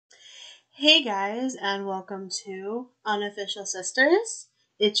Hey guys, and welcome to Unofficial Sisters.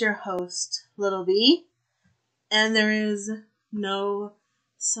 It's your host, Little B, and there is no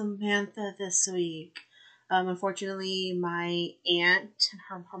Samantha this week. Unfortunately, my aunt,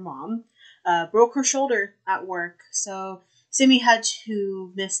 her mom, broke her shoulder at work, so Simi had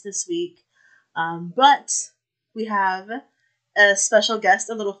to miss this week. But we have a special guest,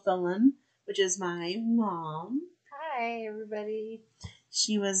 a little fill-in, which is my mom. Hi, everybody.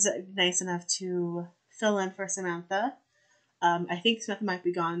 She was nice enough to fill in for Samantha. I think Samantha might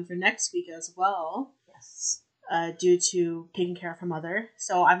be gone for next week as well, Yes. due to taking care of her mother.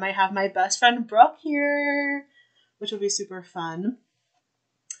 So I might have my best friend Brooke here, which will be super fun.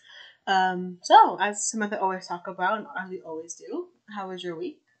 So, as Samantha always talk about, and as we always do, how was your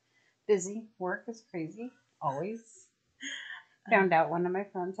week? Busy. Work is crazy. Always. Found out one of my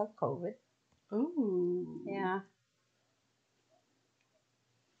friends had COVID. Ooh. Yeah.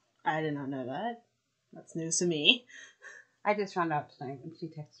 I did not know that. That's news to me. I just found out tonight when she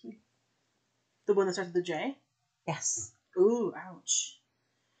texted me. The one that starts with the J? Yes. Ooh, ouch.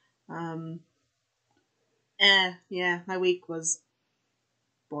 Yeah, my week was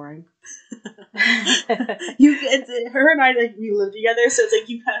boring. Her and I we live together, so it's like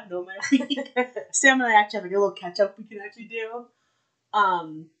you kind of know my week. Sam and I actually have like a little catch up we can actually do.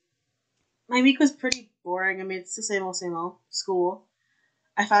 My week was pretty boring. I mean, it's the same old school.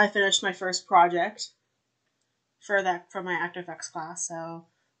 I finally finished my first project for my Actor Effects class, so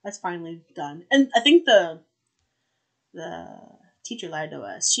that's finally done. And I think the teacher lied to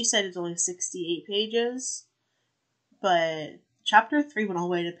us. She said it's only 68 pages, but chapter 3 went all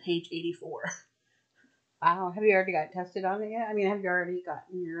the way to page 84. Wow. Have you already got tested on it yet? I mean, have you already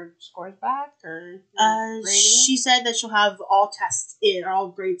gotten your scores back or She said that she'll have all tests in, or all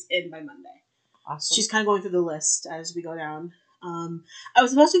grades in by Monday. Awesome. She's kind of going through the list as we go down. I was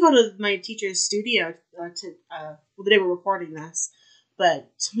supposed to go to my teacher's studio the day we're recording this,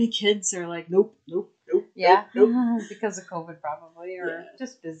 but so many kids are like, nope. Yeah. Nope. Because of COVID, probably, or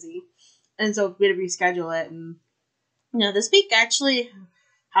just busy. And so we had to reschedule it. And this week actually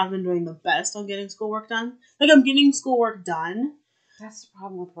haven't been doing the best on getting schoolwork done. Like, I'm getting schoolwork done. That's the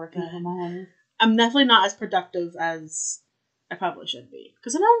problem with working from home. I'm definitely not as productive as I probably should be.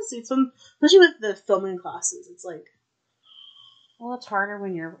 Because sometimes, especially with the filming classes, it's like... Well, it's harder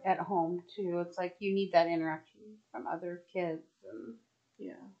when you're at home, too. It's like you need that interaction from other kids and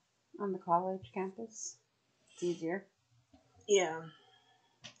on the college campus. It's easier. Yeah.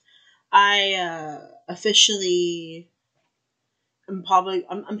 I officially...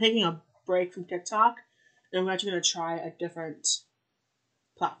 I'm taking a break from TikTok, and I'm actually going to try a different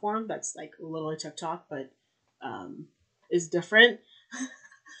platform that's like literally TikTok, but is different.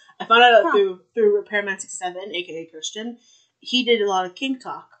 I found out through Repairman67, aka Christian. He did a lot of kink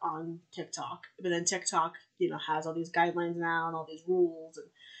talk on TikTok, but then TikTok, has all these guidelines now and all these rules, and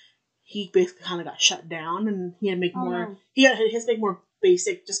he basically kind of got shut down, and he had to make more. No. He has to make more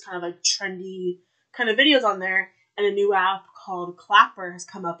basic, just kind of like trendy kind of videos on there. And a new app called Clapper has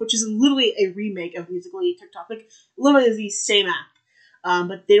come up, which is literally a remake of Musical.ly TikTok. Like, literally is the same app,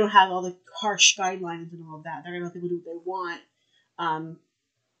 but they don't have all the harsh guidelines and all of that. They're gonna let people do what they want.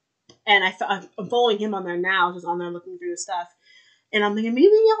 And I'm following him on there now, just on there looking through his stuff. And I'm thinking,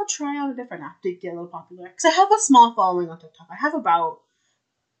 maybe I'll try out a different app to get a little popular. Because I have a small following on TikTok. I have about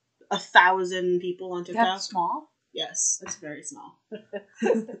 1,000 people on TikTok. That's small? Yes, that's very small.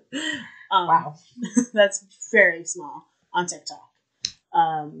 Wow. That's very small on TikTok.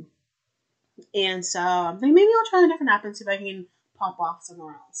 And so I'm thinking maybe I'll try a different app and see if I can pop off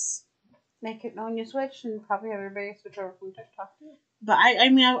somewhere else. Make it known you switch and probably everybody switch over from TikTok too. But I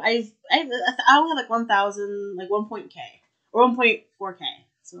only have like 1,000, like 1.k or 1.4k.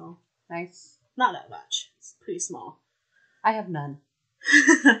 So Nice. not that much. It's pretty small. I have none.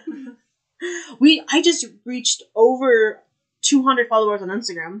 I just reached over 200 followers on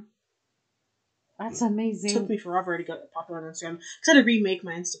Instagram. That's amazing. It took me forever to get popular on Instagram because I had to remake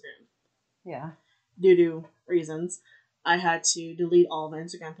my Instagram. Yeah. Due to reasons, I had to delete all of my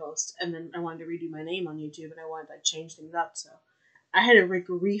Instagram posts, and then I wanted to redo my name on YouTube, and I wanted to change things up, so I had to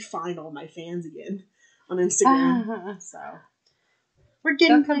re-find all my fans again on Instagram. So we're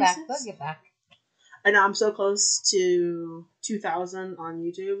getting They'll come places. back. They'll get back. I know I'm so close to 2,000 on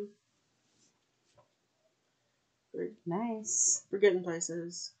YouTube. Nice. We're getting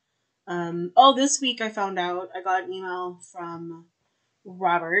places. This week I found out I got an email from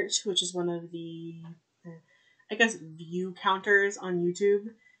Robert, which is one of the, I guess, view counters on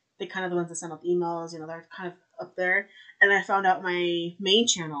YouTube. They're kind of the ones that send out emails, they're kind of up there. And I found out my main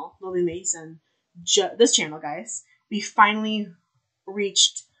channel, Lily Mason, this channel, guys, we finally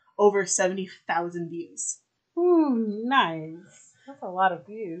reached over 70,000 views. Ooh, nice. That's a lot of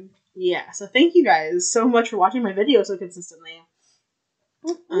views. Yeah, so thank you guys so much for watching my videos so consistently.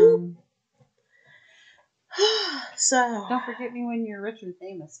 So don't forget me when you're rich and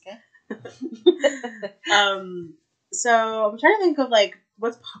famous, okay? So I'm trying to think of like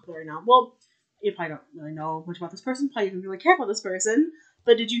what's popular now. Well, you probably don't really know much about this person. Probably don't really care about this person.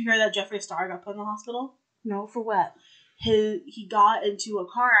 But did you hear that Jeffree Star got put in the hospital? No, for what? He got into a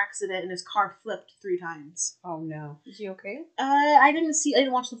car accident and his car flipped 3 times. Oh no, is he okay? I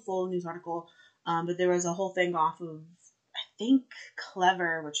didn't watch the full news article. But there was a whole thing off of I think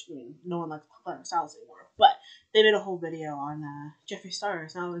Clever, which I mean no one likes Clever styles anymore. But they did a whole video on Jeffree Star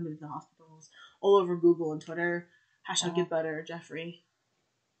is now admitted to the hospitals all over Google and Twitter. # get better, Jeffree.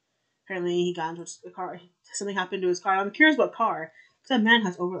 Apparently he got into a car. Something happened to his car. I'm curious what car. Because that man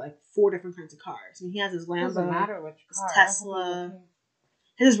has over like 4 different kinds of cars. I mean, he has his Lambo. Doesn't matter which car. His Tesla.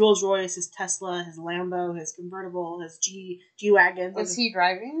 His Rolls Royce, his Tesla, his Lambo, his convertible, his G-Wagon. Was he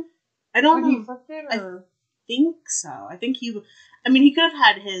driving? I don't know. He flipped it, or? I think so. I think he could have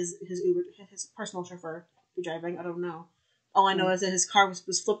had his Uber, his personal chauffeur be driving. I don't know. All I know is that his car was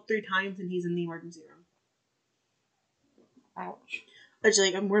flipped 3 times and he's in the emergency room. Ouch. But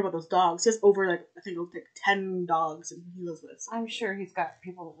like, I'm worried about those dogs. He has over like 10 dogs and he lives with. I'm sure he's got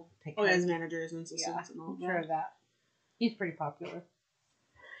people who will take care of his his managers and assistants and all that. I'm sure of that. He's pretty popular.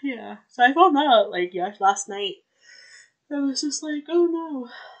 Yeah. So I found that out like last night. I was just like, oh no,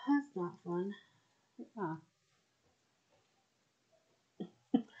 that's not fun. Huh.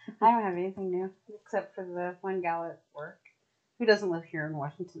 I don't have anything new except for the one gal at work who doesn't live here in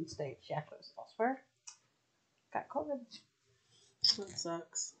Washington State. She actually lives elsewhere. Got COVID. That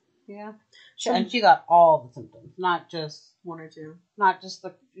sucks. Yeah. And she got all the symptoms, not just 1 or 2. Not just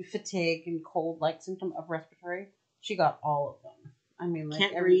the fatigue and cold-like symptom of respiratory. She got all of them. I mean, like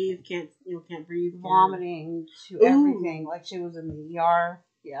can't breathe, can't breathe, vomiting to everything. Like she was in the ER.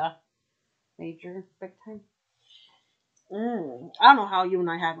 Yeah. Major, big time. I don't know how you and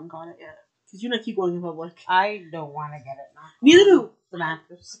I haven't got it yet. Because you and I keep going in public. I don't want to get it now. Neither do the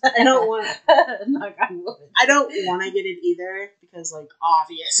mattress. I don't want. I don't want to get it either because, like,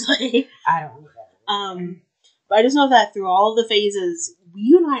 obviously, I don't want to get it. But I just know that through all the phases,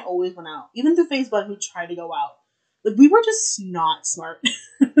 you and I always went out. Even through phase 1, we tried to go out. Like we were just not smart.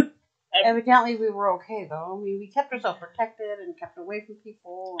 Evidently, we were okay though. I mean, we kept ourselves protected and kept away from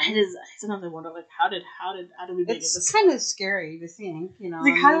people. I sometimes wonder, like, how did we make it this far? It's kind of scary to think, you know.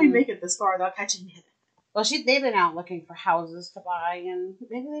 Like, how do we make it this far without catching it? Well, they've been out looking for houses to buy, and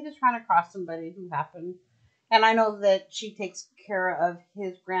maybe they just ran across somebody who happened. And I know that she takes care of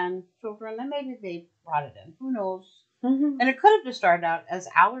his grandchildren, and maybe they brought it in. Who knows? Mm-hmm. And it could have just started out as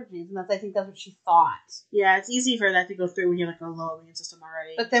allergies, and I think that's what she thought. Yeah, it's easy for that to go through when you have like a low immune system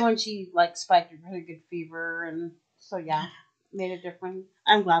already. But then when she like spiked a really good fever, and so yeah, made a difference.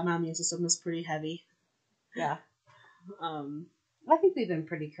 I'm glad my immune system is pretty heavy. Yeah. I think we've been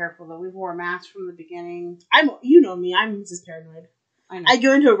pretty careful though. We wore masks from the beginning. You know me, I'm Mrs. Paranoid. I know. I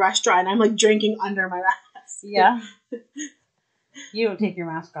go into a restaurant and I'm like drinking under my mask. Yeah. You don't take your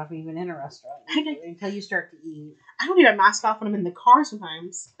mask off even in a restaurant until you start to eat. I don't need a mask off when I'm in the car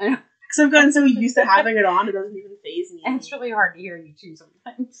sometimes. I know. Because I've gotten so used to having it on, it doesn't even faze me. And it's really hard to hear you too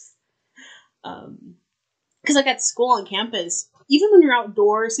sometimes. Because like at school on campus, even when you're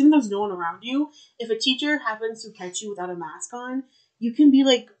outdoors, even though there's no one around you, if a teacher happens to catch you without a mask on, you can be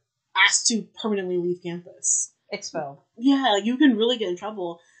like asked to permanently leave campus. Expelled. Yeah, like you can really get in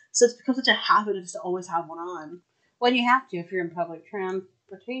trouble. So it's become such a habit just to always have one on. Well, you have to if you're in public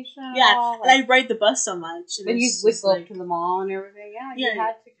transportation. Yeah, all, and I ride the bus so much. And you would go up to the mall and everything. Yeah, you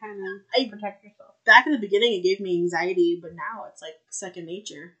had to kind of protect yourself. Back in the beginning, it gave me anxiety, but now it's like second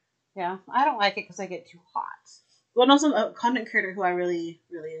nature. Yeah, I don't like it because I get too hot. Well, also a content creator who I really,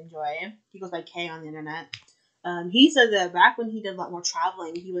 really enjoy. He goes by Kay on the internet. He said that back when he did a lot more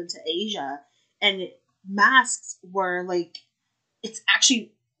traveling, he went to Asia, and masks were like, it's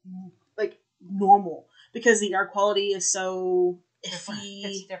actually like normal because the air quality is so iffy.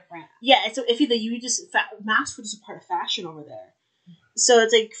 It's different. Yeah, it's so iffy that masks were just a part of fashion over there. So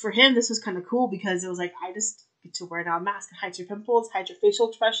it's like for him, this was kind of cool because it was like I just get to wear now a mask, it hides your pimples, hides your facial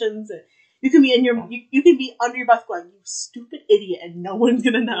expressions, and you can be in your you can be under your breath going, "You stupid idiot," and no one's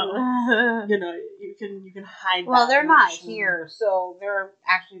gonna know. You know, you can hide. Well, they're not here, so they're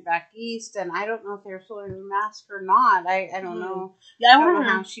actually back east, and I don't know if they're still wearing a mask or not. I don't know. Yeah, I don't know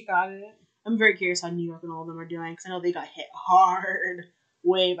how she got it. I'm very curious how New York and all of them are doing because I know they got hit hard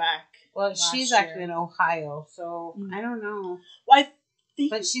way back. Well, she's actually in Ohio, so I don't know. Well, I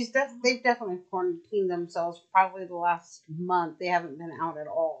But they've definitely quarantined themselves. Probably the last month they haven't been out at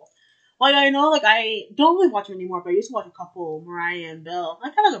all. Like, I know, like, I don't really watch them anymore, but I used to watch a couple, Mariah and Bill. I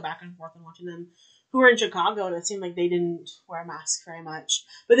kind of go back and forth on watching them, who were in Chicago, and it seemed like they didn't wear masks very much.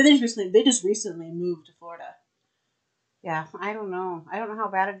 But then they just recently moved to Florida. Yeah, I don't know. I don't know how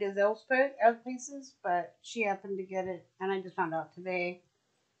bad it is elsewhere, other places, but she happened to get it, and I just found out today.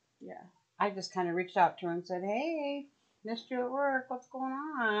 Yeah. I just kind of reached out to her and said, "Hey, missed you at work. What's going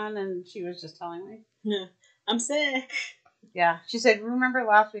on?" And she was just telling me. Yeah. I'm sick. Yeah, she said, "Remember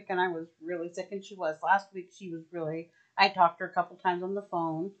last week?" And I was really sick, and she was. Last week she was really. I talked to her a couple times on the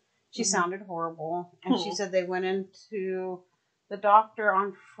phone. She sounded horrible, and she said they went into the doctor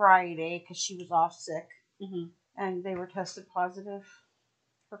on Friday because she was off sick, and they were tested positive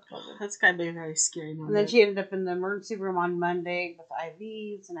for COVID. That's gotta be a very scary moment. And then she ended up in the emergency room on Monday with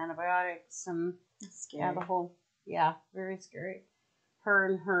IVs and antibiotics, and That's scary. very scary. Her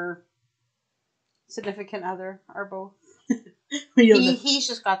and her significant other are both. He's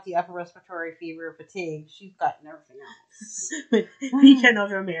just got the upper respiratory fever, fatigue. She's gotten everything else. He can't know if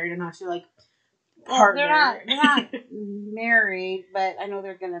they're married or not. She's like, partner. They're not married, but I know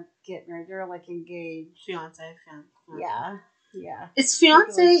they're gonna get married. They're like engaged. Fiance. Yeah. It's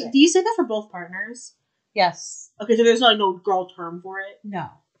fiance. Do you say that for both partners? Yes. Okay, so there's like no girl term for it. No,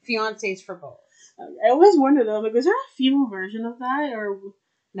 fiancés for both. I always wonder though, like, is there a female version of that or?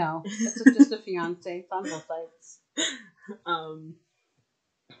 No, it's just a fiance. It's on both sides.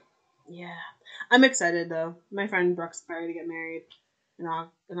 Yeah, I'm excited though. My friend Brooke's ready to get married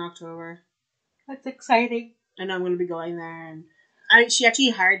in October. That's exciting. I know I'm going to be going there, and she actually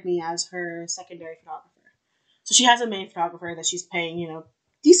hired me as her secondary photographer. So she has a main photographer that she's paying,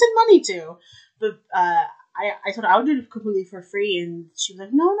 decent money to. But I told her I would do it completely for free, and she was like,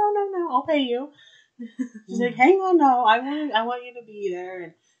 no, I'll pay you. She's like, hang on, no, I want you to be there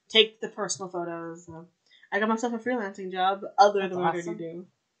and take the personal photos. So I got myself a freelancing job other than what I already do.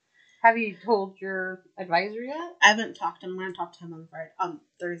 Have you told your advisor yet? I haven't talked to him. I'm going to talk to him on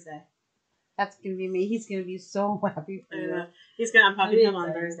Thursday. That's going to be me. He's going to be so happy for you. I'm talking to him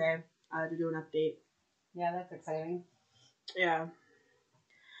on Thursday to do an update. Yeah, that's exciting. Yeah.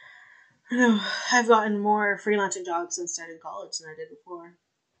 I know. I've gotten more freelancing jobs since starting college than I did before.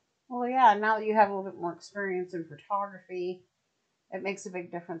 Well, yeah, now that you have a little bit more experience in photography, it makes a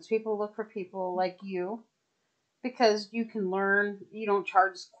big difference. People look for people like you because you can learn. You don't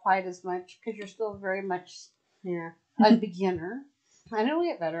charge quite as much because you're still very much a beginner. And it'll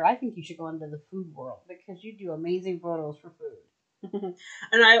get better. I think you should go into the food world because you do amazing photos for food.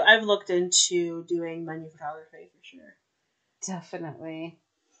 And I've looked into doing menu photography for sure. Definitely.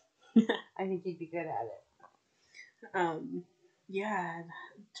 I think you'd be good at it. Yeah.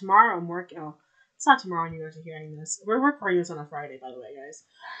 Tomorrow I'm working. Oh, it's not tomorrow when you guys are hearing this. We're recording this on a Friday, by the way, guys.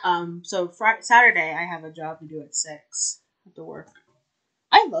 So Saturday I have a job to do at 6 at the work.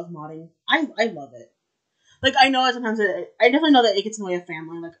 I love modding. I love it. Like, I know sometimes I definitely know that it gets in the way of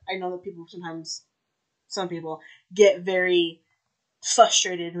family. Like, I know that some people get very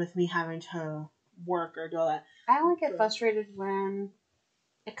frustrated with me having to work or do all that. I only get frustrated when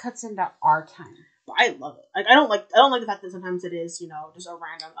it cuts into our time. But I love it. Like, I don't like the fact that sometimes it is, just a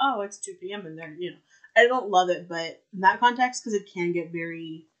random, oh, it's 2 p.m. and then, I don't love it, but in that context, because it can get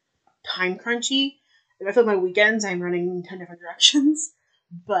very time crunchy. If I feel my weekends, I'm running 10 different directions.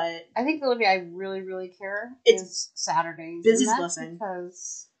 But I think the only day I really, really care is Saturdays. Busy's blessing.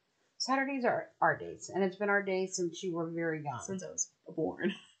 Because Saturdays are our days. And it's been our day since you were very young. Since I was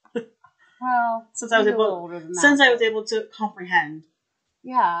born. Well, since I was able to comprehend.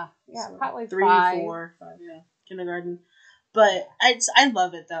 Yeah, so probably 3, 4, 5, kindergarten. But I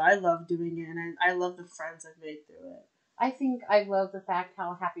love it though. I love doing it, and I love the friends I've made through it. I think I love the fact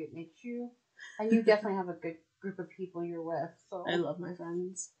how happy it makes you, and you definitely have a good group of people you're with. So I love my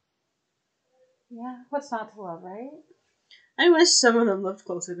friends. Yeah, what's not to love, right? I wish some of them lived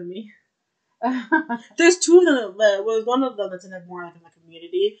closer to me. There's 2 of them that live. Well, one of them that's in more like in the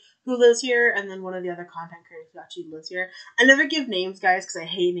community who lives here, and then one of the other content creators who actually lives here. I never give names, guys, because I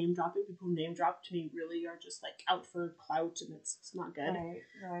hate name dropping. People who name drop to me really are just like out for clout, and it's not good.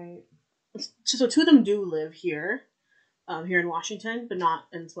 Right. So 2 of them do live here, here in Washington, but not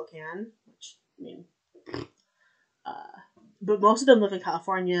in Spokane. Which but most of them live in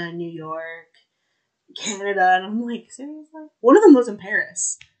California, New York, Canada, and I'm like, seriously? One of them lives in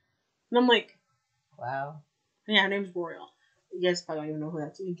Paris. And I'm like, wow. Yeah, her name's Royal. You guys probably don't even know who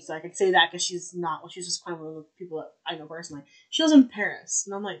that is. So I could say that because she's not. Well, she's just kind of one of the people that I know personally. She lives in Paris.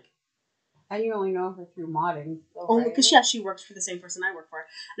 And I'm like. And you only know her through modding. Only because she works for the same person I work for.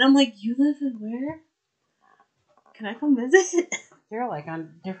 And I'm like, you live in where? Can I come visit? They're like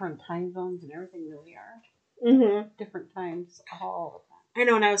on different time zones and everything. Really are Mm-hmm. different times all I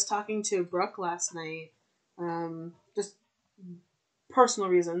know. When I was talking to Brooke last night, just personal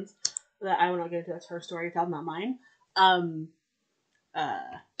reasons that I will not get into. That's her story, tell, not mine. Um,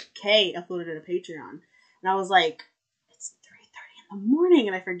 Kay uploaded it to Patreon, and I was like, it's 3:30 in the morning,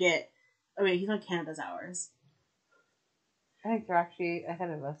 and I forget. I mean, he's on Canada's hours. the time. I think they're actually ahead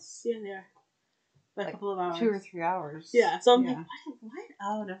of us. Yeah, they are. By a couple of hours. 2 or 3 hours. Yeah, so I'm like, what?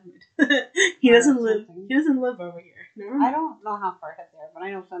 Oh, never mind. He doesn't live. He doesn't live over here. Never mind. I don't know how far ahead they are, but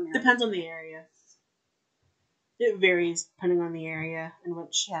I know some areas. Depends on the area. It varies depending on the area and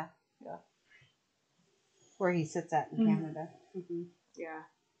which. Yeah. Where he sits at in Canada. Mm-hmm. Yeah.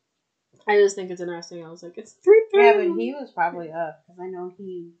 I just think it's interesting. I was like, it's 3:30. Yeah, but he was probably up because I know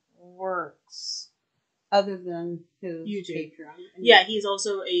he works other than his YouTube. Patreon. Yeah, he's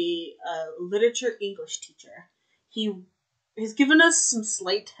also a literature English teacher. He has given us some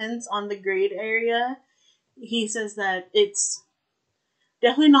slight hints on the grade area. He says that it's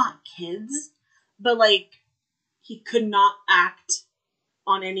definitely not kids, but like he could not act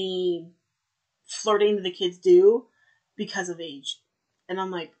on any flirting that the kids do because of age. And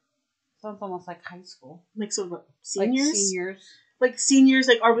I'm like, sounds almost like high school. like, so what, seniors? Like seniors. Like seniors,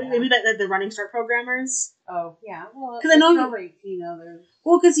 like, or Yeah. maybe that the Running Start programmers. Oh, yeah. Well, 'Cause I know over 18, others.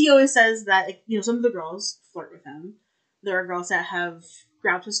 Well, because he always says that, like, you know, some of the girls flirt with him. There are girls that have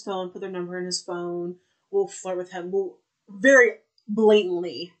grabbed his phone, put their number in his phone, will flirt with him, will very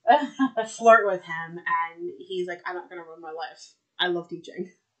blatantly flirt with him, and he's like, I'm not going to ruin my life. I love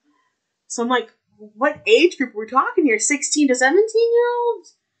teaching. So I'm like, what age group are we talking here? 16 to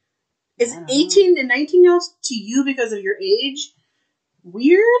 17-year-olds? Is 18 and 19-year-olds to you because of your age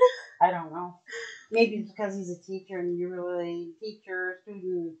weird? I don't know. Maybe it's because he's a teacher and you're really teacher,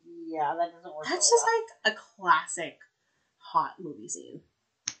 student. Yeah, that doesn't work. That's just like a classic hot movie scene.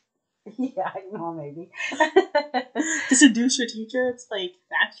 Yeah, I know, maybe. To seduce your teacher, it's like,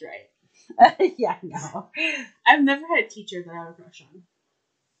 that's right. Yeah, I know. I've never had a teacher that I have a crush on.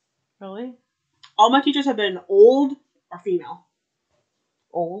 Really? All my teachers have been old or female.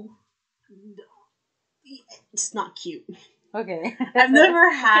 Old? It's not cute. Okay. I've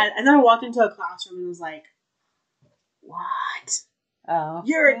never walked into a classroom and was like, what? Oh.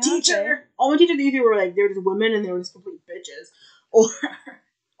 You're a teacher? Okay. All my teachers either were like, they were just women and they were just complete bitches. Or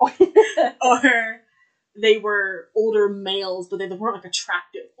they were older males, but they weren't like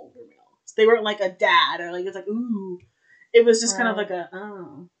attractive older males. They weren't like a dad or like, it's like, ooh. It was just kind of like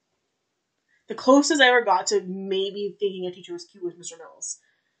oh. The closest I ever got to maybe thinking a teacher was cute was Mr. Mills.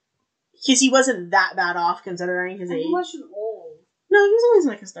 Because he wasn't that bad off considering his age. He wasn't old. No, he was always in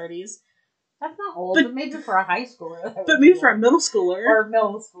like his 30s. That's not old, but maybe for a high schooler. But maybe for a middle schooler. Or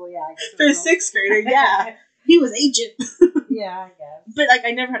middle school, yeah. I guess for a sixth grader, yeah. He was ancient. Yeah, I guess. But like,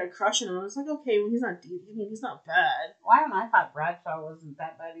 I never had a crush on him. I was like, okay, well, he's not deep. I mean, he's not bad. Why? I thought Bradshaw wasn't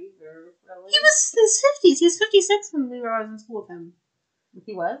that bad either. Really? He was in his 50s. He was 56 when I was in school with him.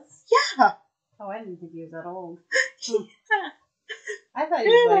 He was? Yeah. Oh, I didn't think he was that old. Yeah. I thought he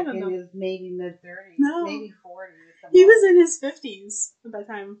was like in his maybe mid-30s. No. Maybe 40. He was in his 50s at that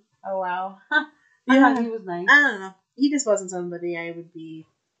time. Oh, wow. Yeah. I thought he was nice. I don't know. He just wasn't somebody I would be.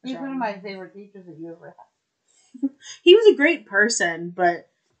 He's one of my favorite teachers that you ever had. He was a great person, but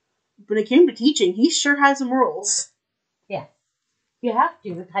when it came to teaching, he sure had some rules. Yeah. You have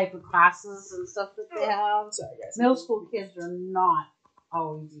to, the type of classes and stuff that they have. Sorry, guys. Middle school kids are not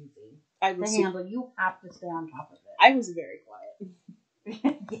always easy to handle. You have to stay on top of it. I was very quiet.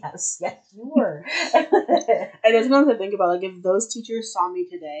 Yes, you were. And there's sometimes I think about, like, if those teachers saw me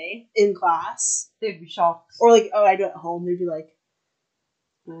today in class, they'd be shocked. Or like, oh, I do it at home, they'd be like,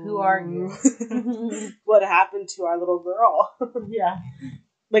 who are you? What happened to our little girl? Yeah.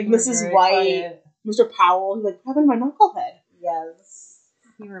 Like Mrs. White, quiet. Mr. Powell, he's like, what happened to my knucklehead? Yes.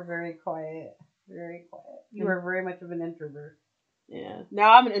 You were very quiet. Very quiet. You were very much of an introvert. Yeah.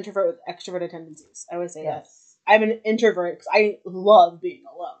 Now I'm an introvert with extroverted tendencies. I always say that. I'm an introvert because I love being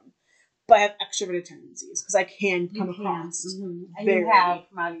alone. But I have extroverted tendencies because I can come across. Mm-hmm. And you have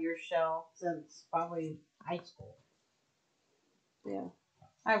come out of your shell since probably high school. Yeah.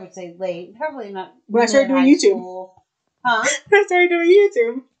 I would say late. Probably not. When I started doing YouTube. School. Huh? I started doing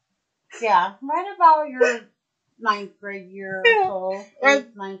YouTube. Yeah. Right about your 9th grade year or so.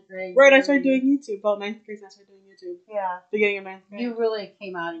 8th, 9th grade. Right, I started doing YouTube. About 9th grade, I started doing YouTube. Yeah. Beginning of 9th grade. You really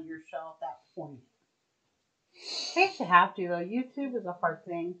came out of your shell at that point. I guess you have to, though. YouTube is a hard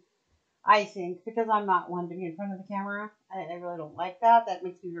thing, I think, because I'm not one to be in front of the camera. I really don't like that. That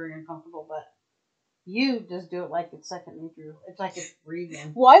makes me very uncomfortable, but you just do it like it's second nature. It's like it's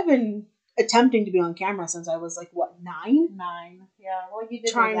breathing. Well, I've been attempting to be on camera since I was like, what, 9? 9. Yeah. Well, you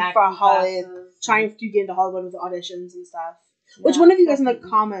did Trying those for acting Hollywood, classes trying to get into Hollywood with auditions and stuff. and- Which yeah, one of you guys in the definitely.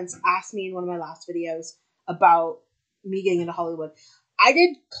 comments asked me in one of my last videos about me getting into Hollywood? I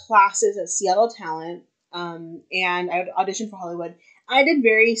did classes at Seattle Talent, and I auditioned for Hollywood. I did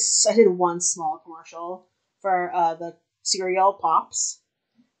one small commercial for the cereal Pops,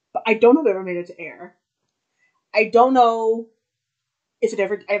 but I don't know if it ever made it to air. I don't know if it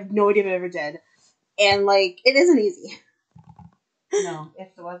ever. I have no idea if it ever did, and like it isn't easy. No,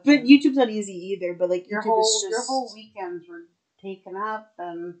 it wasn't. But YouTube's not easy either. But like your YouTube is just whole weekends were taken up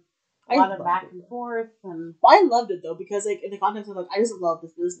and a I lot of loved back it. and forth, and Well, I loved it though because like in the context of like I just love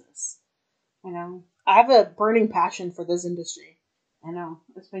this business. you know, I have a burning passion for this industry. I know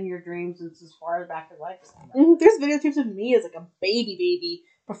it's been your dream since as far back as I can remember. Mm-hmm. There's videotapes of me as like a baby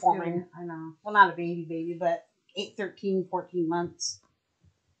performing. I know. Well, not a baby, but 8, 13, 14 months.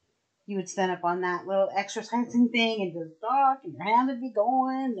 You would stand up on that little exercising thing and just talk, and your hand would be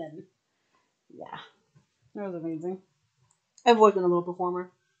going, and yeah, it was amazing. I've always been a little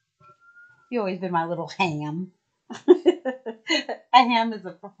performer. You've always been my little ham. A ham is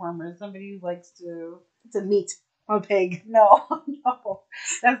a performer, somebody who likes to. It's a meat. I'm a pig. No, no,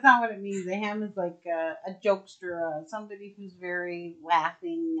 that's not what it means. A ham is like a jokester, somebody who's very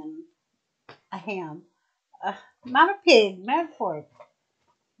laughing, and a ham. Not a pig, not a pork.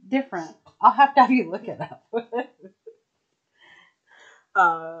 Different. I'll have to have you look it up.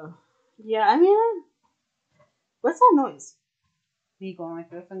 Yeah, I mean, what's that noise? Me going like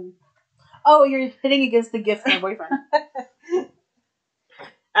this and Oh, you're hitting against the gift from my boyfriend. I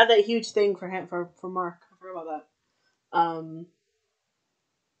have that huge thing for him for Mark. I forgot about that.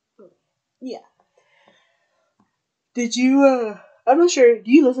 Yeah. Did you? I'm not sure.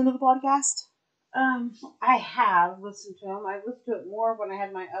 Do you listen to the podcast? I have listened to them. I listened to it more when I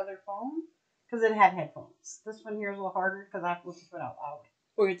had my other phone because it had headphones. This one here is a little harder because I have to listen to it out loud.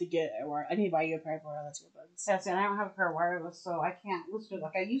 Or you have to get it, or I need to buy you a pair of wireless earbuds. Yes, and I don't have a pair of wireless, so I can't listen to it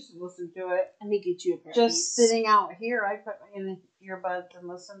like I used to listen to it. I need to get you a pair of Just Beats. sitting out here, I put in earbuds and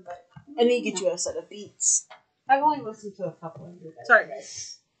listen, but I need to get you a set of Beats. I've only listened to a couple of your guys. Sorry,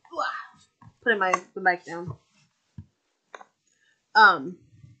 guys. Putting the mic down.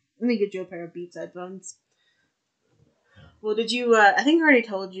 Let me get you a pair of Beats headphones. Well, did you? I think I already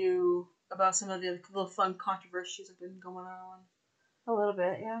told you about some of the little fun controversies that have been going on. A little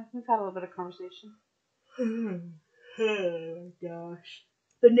bit, yeah. We've had a little bit of conversation. Oh gosh,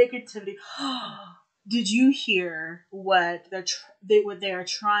 the negativity. Did you hear what they are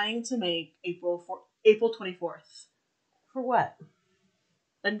trying to make April 24th? For what?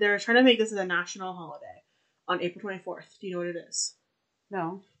 And they're trying to make this as a national holiday on April 24th. Do you know what it is?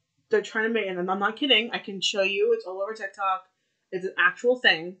 No. They're trying to make, and I'm not kidding. I can show you. It's all over TikTok. It's an actual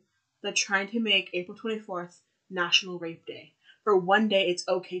thing. They're trying to make April 24th National Rape Day. For one day, it's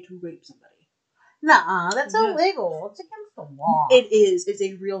okay to rape somebody. Nuh-uh, that's Yeah. illegal. It's against the law. It is. It's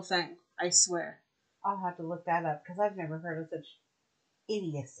a real thing. I swear. I'll have to look that up because I've never heard of such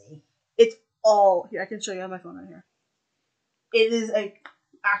idiocy. It's all here. I can show you on my phone right here. It is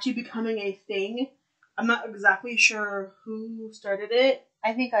actually becoming a thing. I'm not exactly sure who started it.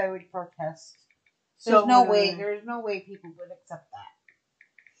 I think I would protest. So There's no way people would accept that.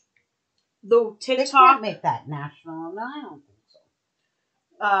 The They TikTok. can't make that national. No, I don't think so.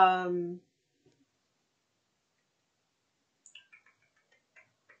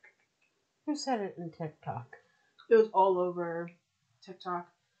 Who said it in TikTok? It was all over TikTok.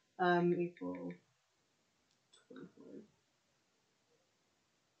 April 24th.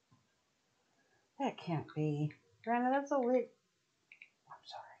 That can't be. Granted, that's illegal. I'm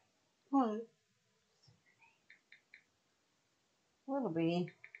sorry. What? Little B.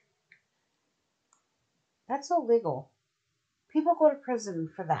 That's illegal. People go to prison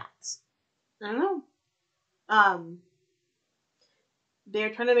for that. I don't know.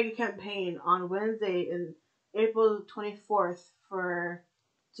 They're trying to make a campaign on Wednesday in April 24th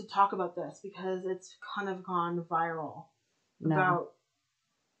to talk about this because it's kind of gone viral about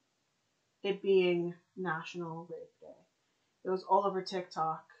it being National Rape Day. It was all over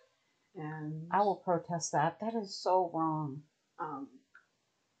TikTok, and I will protest that. That is so wrong. I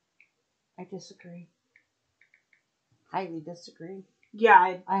disagree. Highly disagree.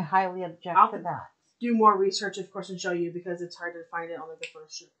 Yeah, I highly object to that. Do more research, of course, and show you because it's hard to find it on like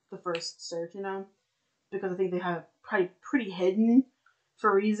the first search, you know, because I think they have it probably pretty hidden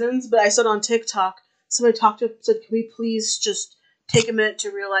for reasons. But I saw it on TikTok. Somebody said, "Can we please just take a minute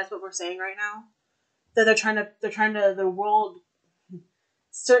to realize what we're saying right now? That the world,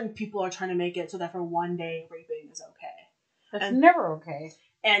 certain people are trying to make it so that for one day raping is okay. That's never okay.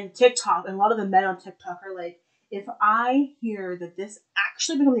 And TikTok, and a lot of the men on TikTok are like, if I hear that this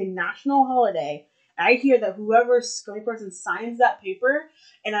actually becomes a national holiday, I hear that whoever scummy person signs that paper,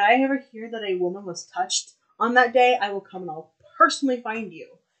 and I ever hear that a woman was touched on that day, I will come and I'll personally find you,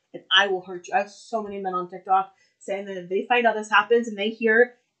 and I will hurt you. I have so many men on TikTok saying that if they find out this happens and they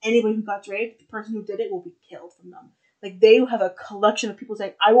hear anybody who got raped, the person who did it will be killed from them. Like, they have a collection of people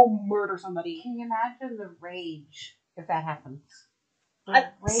saying, I will murder somebody. Can you imagine the rage if that happens?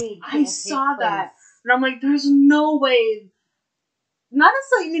 I saw that, and I'm like, there's no way. Not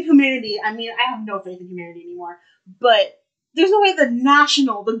necessarily in humanity. I mean, I have no faith in humanity anymore. But there's no way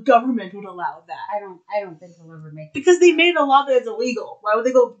the government would allow that. I don't think they'll ever make it. Because they made a law that it's illegal. Why would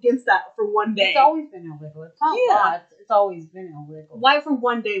they go against that for one day? It's always been illegal. It's not law. It's always been illegal. Why for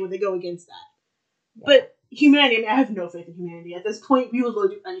one day would they go against that? Yeah. But humanity, I mean, I have no faith in humanity. At this point, we will go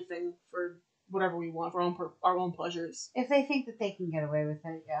do anything for whatever we want, for our own pleasures. If they think that they can get away with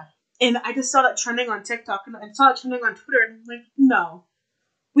it, yeah. And I just saw that trending on TikTok, and I saw it trending on Twitter, and I'm like, no.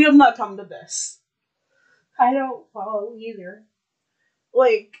 We have not come to this. I don't follow either.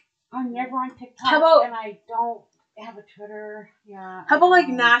 Like, I'm never on TikTok, and I don't have a Twitter. Yeah. How about, like,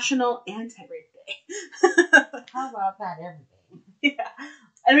 National Anti-Rape Day? How about that every day? Yeah.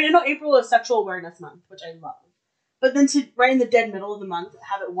 I mean, I know April is Sexual Awareness Month, which I love. But then to, right in the dead middle of the month,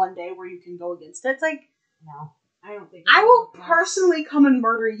 have it one day where you can go against it, it's like, no. I don't think I will personally come and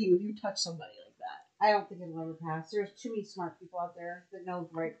murder you if you touch somebody like that. I don't think it'll ever pass. There's too many smart people out there that know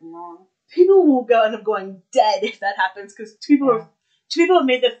right from wrong. People will end up going dead if that happens, because two people have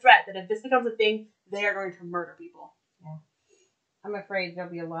made the threat that if this becomes a thing, they are going to murder people. Yeah. I'm afraid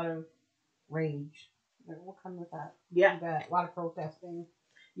there'll be a lot of rage that will come with that. Yeah. A lot of protesting.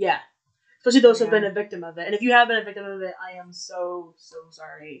 Yeah. Especially those who have been a victim of it. And if you have been a victim of it, I am so, so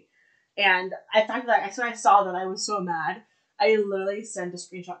sorry. And I thought that, when I saw that, I was so mad. I literally sent a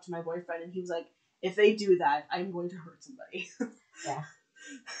screenshot to my boyfriend, and he was like, if they do that, I'm going to hurt somebody. Yeah.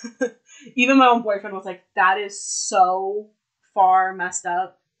 Even my own boyfriend was like, that is so far messed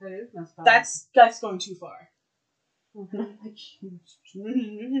up. That is messed up. That's going too far. Mm-hmm.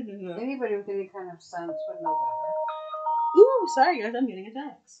 Anybody with any kind of sense would know better. Ooh, sorry guys, I'm getting a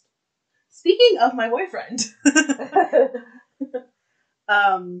text. Speaking of my boyfriend.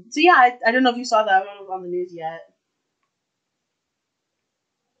 So yeah, I don't know if you saw that. I don't know if it was on the news yet.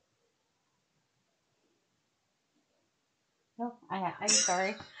 No, I'm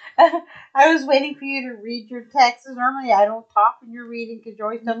sorry. I was waiting for you to read your texts. Normally I don't talk when you're reading because you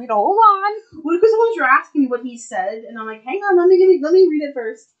always tell me to hold on. Well, because sometimes you're asking me what he said, and I'm like, hang on, let me read it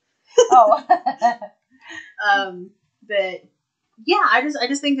first. Oh. But yeah, I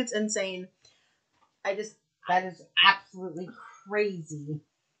just think it's insane. That is absolutely crazy.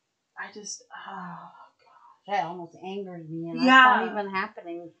 Oh god, that almost angers me, and that's not even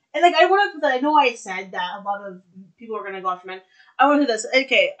happening. And like, I know I said that a lot of people are gonna go after men. I want to do this.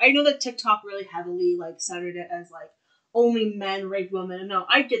 Okay, I know that TikTok really heavily like centered it as like only men rape women. No,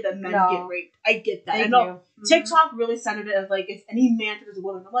 I get that men get raped. I get that. I know mm-hmm. TikTok really centered it as like if any man touches a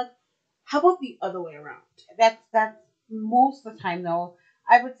woman. I'm like, how about the other way around? That's most of the time though.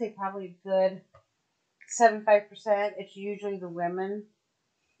 I would say probably a good 75%. It's usually the women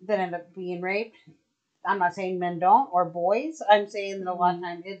that end up being raped. I'm not saying men don't or boys. I'm saying that a lot of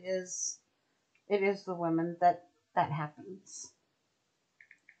time it is the women that happens.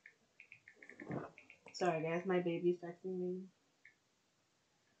 Sorry guys, my baby's texting me.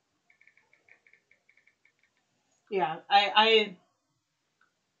 Yeah,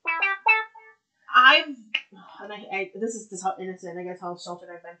 this is how innocent, I guess, how sheltered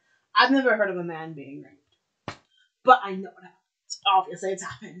I've been. I've never heard of a man being raped, but I know it happens. Obviously, it's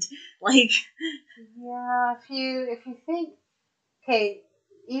happened. Like, yeah, if you think, okay,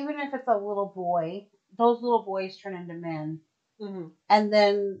 even if it's a little boy, those little boys turn into men, mm-hmm. and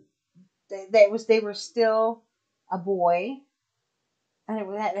then they were still a boy, and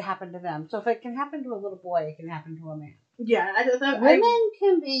it happened to them. So if it can happen to a little boy, it can happen to a man. Yeah, women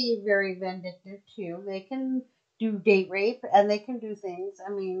can be very vindictive too. They can do date rape, and they can do things. I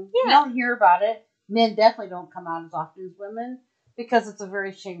mean, you don't hear about it. Men definitely don't come out as often as women because it's a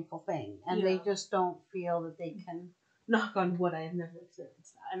very shameful thing, and they just don't feel that they can. Knock on wood, I have never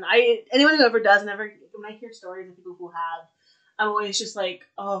experienced that, and anyone who ever does, when I hear stories of people who have, I'm always just like,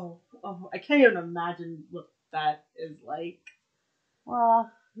 oh, I can't even imagine what that is like. Well.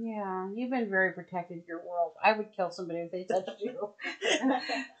 Yeah, you've been very protected in your world. I would kill somebody if they touched you. And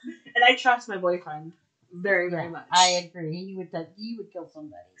I trust my boyfriend very, very much. I agree. You would kill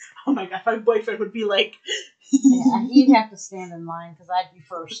somebody. Oh my god, my boyfriend would be like, Yeah, he'd have to stand in line because I'd be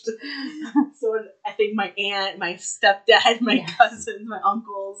first. So I think my aunt, my stepdad, my cousins, my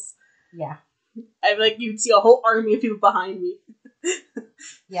uncles. Yeah. I'm like, you'd see a whole army of people behind me.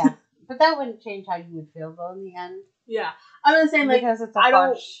 Yeah. But that wouldn't change how you would feel, though, in the end. Yeah. I'm not saying, like, because it's I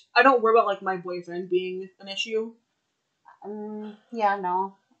don't worry about, like, my boyfriend being an issue. Yeah,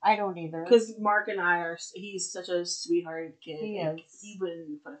 no. I don't either. Because Mark and he's such a sweetheart kid. He is. He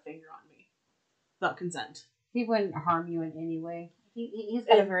wouldn't put a finger on me without consent. He wouldn't harm you in any way. He's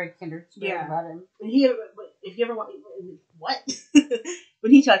got a very kindred spirit about him. And if you ever want, what?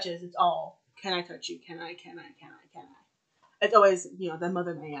 When he touches, it's all, can I touch you? Can I? It's always, the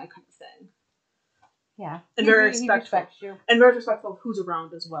mother may I kind of thing. Yeah. And very respectful. He respects you. And very respectful of who's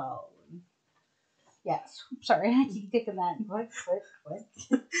around as well. Yes. Sorry, I keep thinking that. What?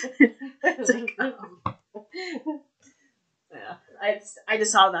 It's like, yeah. I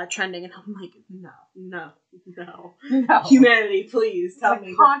just saw that trending and I'm like, no. Humanity, please tell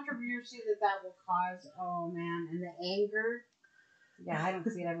me. The controversy that will cause, oh man, and the anger. Yeah, I don't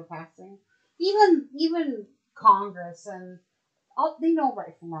see it ever passing. Even Congress and they know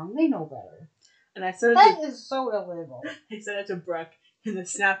right from wrong. They know better. And I said that is so illegal. I said it to Brooke in the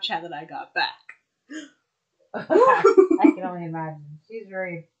Snapchat that I got back. I can only imagine. She's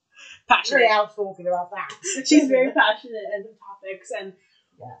very passionate, very outspoken about that. She's very passionate in the topics, and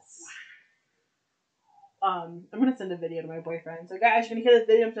yes. I'm gonna send a video to my boyfriend. So guys, you're gonna hear the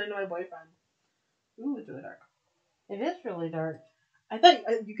video I'm sending to my boyfriend. Ooh, it's really dark. It is really dark. I thought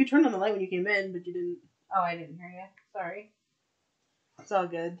you could turn on the light when you came in, but you didn't. Oh, I didn't hear you. Sorry. It's all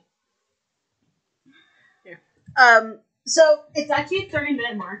good. Here. So it's actually a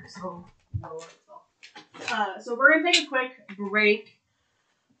 30-minute mark, so so we're gonna take a quick break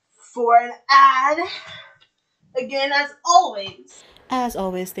for an ad. Again, as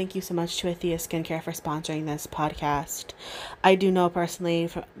always, thank you so much to Athea Skincare for sponsoring this podcast. I do know personally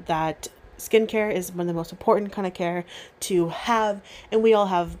that skincare is one of the most important kind of care to have, and we all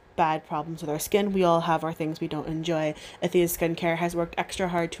have bad problems with our skin. We all have our things we don't enjoy. Athea Skincare has worked extra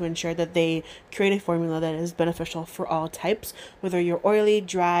hard to ensure that they create a formula that is beneficial for all types, whether you're oily,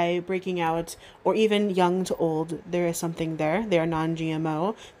 dry, breaking out, or even young to old. There is something there. They are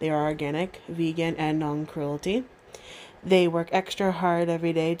non-GMO, they are organic, vegan, and non-cruelty. They work extra hard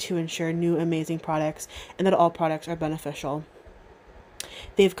every day to ensure new amazing products and that all products are beneficial.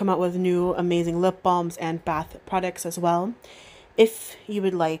 They've come out with new amazing lip balms and bath products as well. If you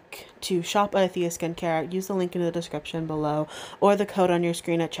would like to shop at Athea Skincare, use the link in the description below or the code on your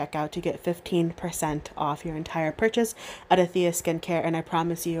screen at checkout to get 15% off your entire purchase at Athea Skincare, and I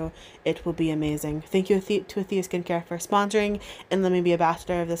promise you it will be amazing. Thank you to Athea Skincare for sponsoring and let me be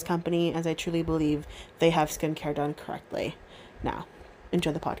ambassador of this company, as I truly believe they have skincare done correctly. Now,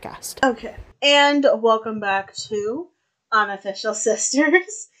 enjoy the podcast. Okay, and welcome back to Unofficial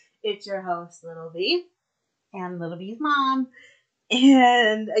Sisters. It's your host, Little B. And Little B's mom.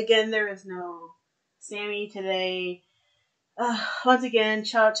 And again, there is no Sammy today. Once again,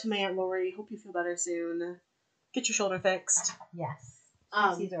 shout out to my Aunt Lori. Hope you feel better soon. Get your shoulder fixed. Yes.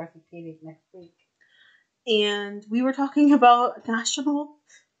 She sees orthopedic next week. And we were talking about National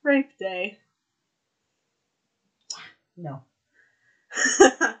Rape Day. No.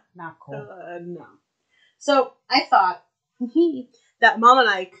 Not cool. No. So I thought that Mom and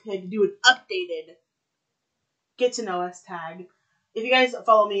I could do an updated get to know us tag. If you guys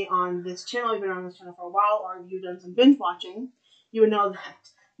follow me on this channel, you've been on this channel for a while, or you've done some binge watching, you would know that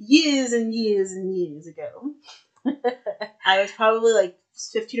years and years and years ago, I was probably like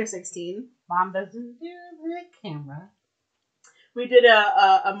 15 or 16. Mom doesn't do the camera. We did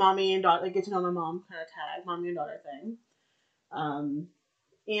a mommy and daughter, like get to know my mom kind of tag, mommy and daughter thing.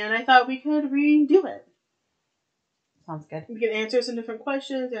 And I thought we could redo it. Sounds good. We can answer some different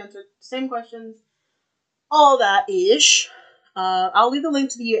questions, answer the same questions, all that ish. I'll leave the link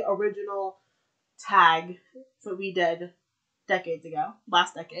to the original tag that we did decades ago,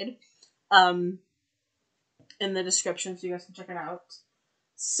 last decade, in the description so you guys can check it out.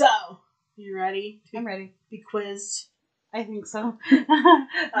 So, you ready? I'm ready. Be quizzed? I think so.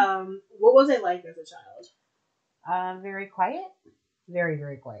 What was it like as a child? Very quiet. Very,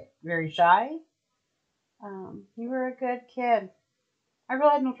 very quiet. Very shy. You were a good kid. I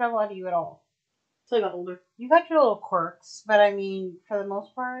really had no trouble out of you at all. Until I got older. You got your little quirks, but I mean, for the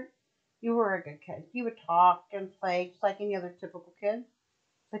most part, you were a good kid. You would talk and play just like any other typical kid.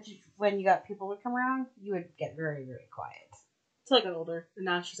 But when you got people to come around, you would get very, very quiet. Until I got older. And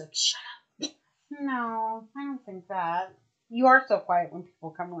now she's like, shut up. No, I don't think that. You are so quiet when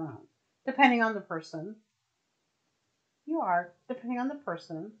people come around. Depending on the person. You are, depending on the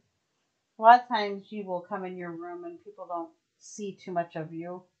person. A lot of times you will come in your room and people don't see too much of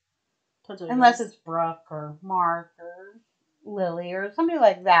you. Unless it's Brooke or Mark or Lily or somebody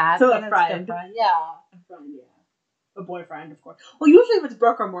like that. So then a it's friend. different. Yeah. A friend, yeah. A boyfriend, of course. Well, usually if it's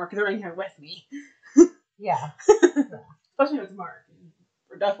Brooke or Mark, they're in here with me. Yeah. Especially if it's Mark.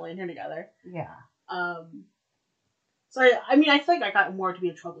 We're definitely in here together. Yeah. So, I mean, I feel like I got more to be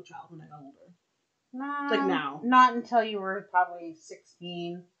a trouble child when I got older. No. Like now. Not until you were probably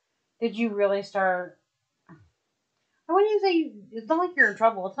 16. Did you really start... I wouldn't even say it's not like you're in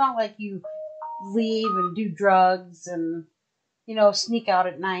trouble. It's not like you leave and do drugs and, sneak out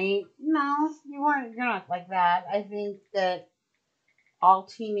at night. No, you weren't. You're not like that. I think that all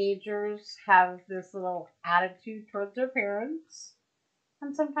teenagers have this little attitude towards their parents,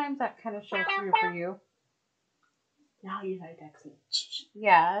 and sometimes that kind of shows through for you. Now you're texting me.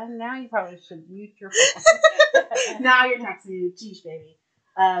 Yeah, now you probably should mute your phone. Now you're texting me. Jeez, baby.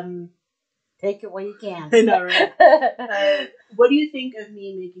 Take it while you can. I know, right? What do you think of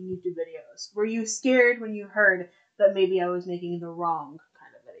me making YouTube videos? Were you scared when you heard that maybe I was making the wrong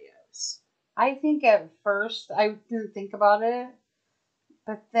kind of videos? I think at first I didn't think about it,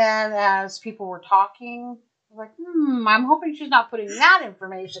 but then as people were talking, I was like, I'm hoping she's not putting that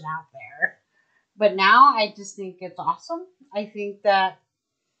information out there. But now I just think it's awesome. I think that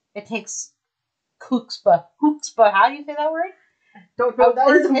it takes chutzpah. Chutzpah, how do you say that word? Don't know that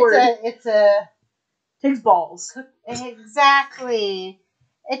is a word. Takes balls. Exactly.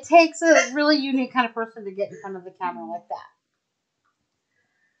 It takes a really unique kind of person to get in front of the camera like that.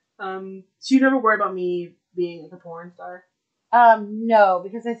 So you never worry about me being like a porn star? No,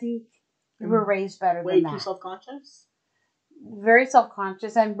 because I think you were raised better than that. Way too self-conscious? Very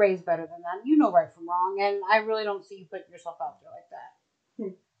self-conscious and raised better than that. You know right from wrong, and I really don't see you putting yourself out there like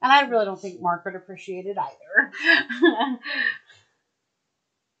that. And I really don't think Mark would appreciate it either.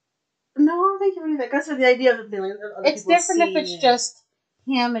 No, I don't think you would either. That's the idea of the feeling of other it's people different if it's it. just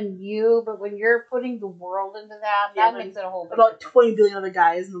him and you, but when you're putting the world into that makes it a whole about 20 billion other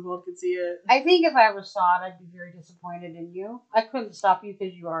guys in the world could see it. I think if I ever saw it, I'd be very disappointed in you. I couldn't stop you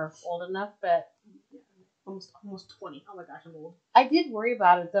because you are old enough, but almost 20. Oh my gosh, I'm old. I did worry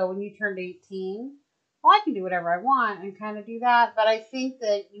about it though when you turned 18. Well, I can do whatever I want and kind of do that, but I think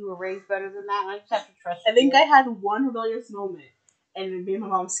that you were raised better than that, and I just have to trust you. I think I had one rebellious moment, and it made my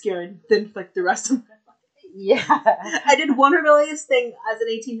mom scared. Then, like, the rest of my life. Yeah. I did one rebellious thing as an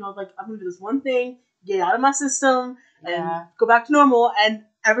 18-year-old. Like, I'm going to do this one thing, get out of my system, and go back to normal. And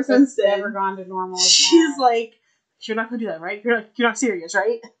ever since then, never gone to normal. She's like, you're not going to do that, right? You're not serious,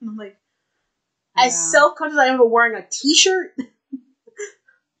 right? And I'm like, as self-conscious as I am about wearing a t-shirt.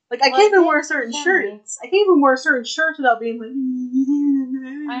 Like, I can't even wear certain shirts. I can't even wear certain shirts without being like...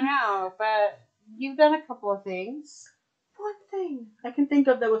 I know, but you've done a couple of things. One thing I can think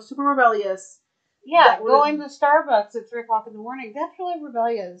of that was super rebellious. Yeah, going to Starbucks at 3 o'clock in the morning. That's really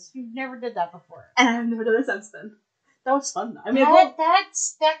rebellious. You never did that before. And I've never done it since then. That was fun. I mean, that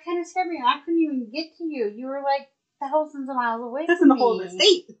kind of scared me. I couldn't even get to you. You were like thousands of miles away from me. That's in the whole of the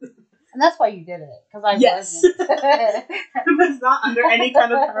state. And that's why you did it, because I wasn't. I was not under any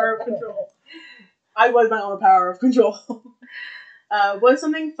kind of power of control. I was my own power of control. Was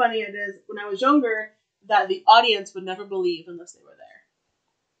something funny it is when I was younger that the audience would never believe unless they were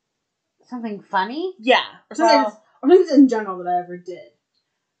there. Something funny? Yeah, or something in general that I ever did.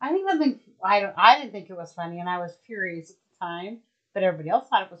 I think something I didn't think it was funny, and I was furious at the time, but everybody else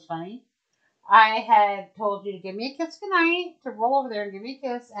thought it was funny. I had told you to give me a kiss goodnight, to roll over there and give me a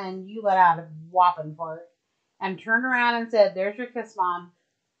kiss, and you let out a whopping for it. And turned around and said, "There's your kiss, Mom."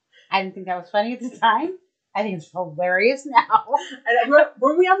 I didn't think that was funny at the time. I think it's hilarious now. And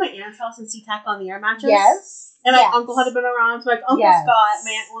were we at my aunt's house in SeaTac on the air matches? Yes. And my uncle had been around, so like Uncle Scott,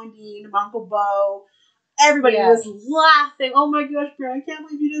 my Aunt Ondine, my Uncle Bo, everybody was laughing. Oh my gosh, Brian, I can't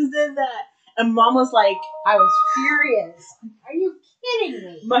believe you just did that. And Mom was like... I was furious. Are you kidding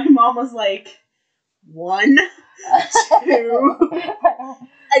me? My mom was like, 1, 2.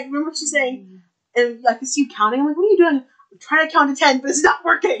 I remember she saying, and I could see you counting. I'm like, what are you doing? I'm trying to count to 10, but it's not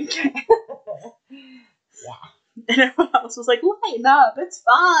working. And everyone else was like, lighten up, it's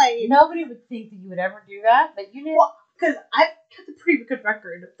fine. Nobody would think that you would ever do that, but you did. Well, because I've kept a pretty good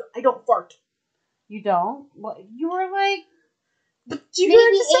record. I don't fart. You don't? Well, you were like... But do you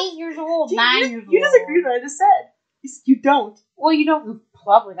maybe 8 years old, 9 years old. You disagree with what I just said. You don't. Well, you don't in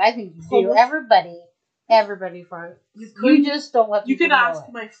public. I think you do. Everybody farts. You just don't let people You could ask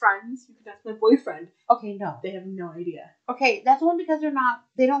my friends. You could ask my boyfriend. Okay, no. They have no idea. Okay, that's only because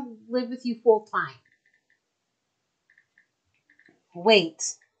they don't live with you full time.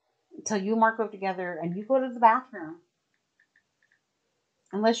 Wait until you and Mark live together and you go to the bathroom.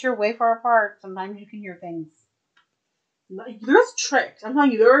 Unless you're way far apart, sometimes you can hear things. There's tricks. I'm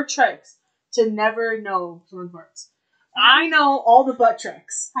telling you, there are tricks to never know someone's farts. I know all the butt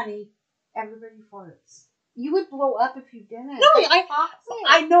tricks. Honey, everybody farts. You would blow up if you didn't. No,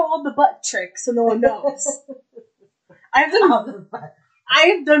 I know all the butt tricks, so no one knows. I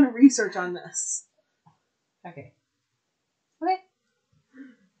have done research on this. Okay.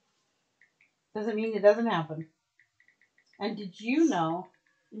 Doesn't mean it doesn't happen. And did you know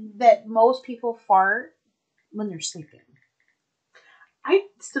that most people fart when they're sleeping? I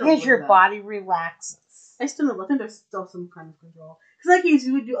still don't because your body relaxes. I still don't. I think there's still some kind of control. Because in that case,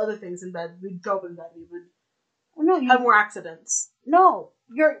 we would do other things in bed. We'd jump in bed. We would have more accidents. No,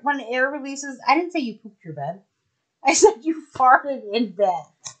 when air releases. I didn't say you pooped your bed. I said you farted in bed.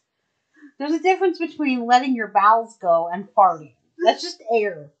 There's a difference between letting your bowels go and farting. That's just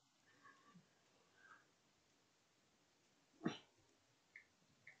air.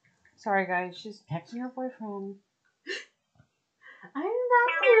 Sorry, guys. She's texting her boyfriend. I'm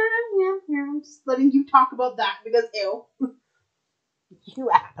not here. I'm just letting you talk about that because ew. You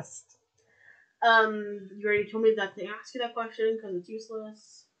asked. You already told me that they asked you that question because it's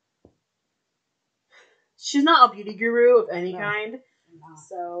useless. She's not a beauty guru of any kind. No.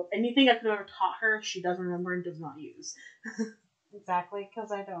 So anything I could have ever taught her, she doesn't remember and does not use. Exactly,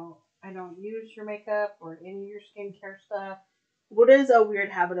 because I don't use your makeup or any of your skincare stuff. What is a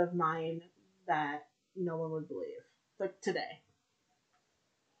weird habit of mine that no one would believe? Like today.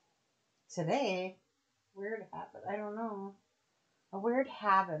 Today? Weird habit? I don't know. A weird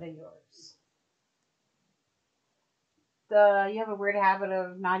habit of yours. You have a weird habit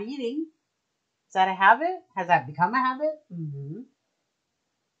of not eating. Is that a habit? Has that become a habit? Mm-hmm.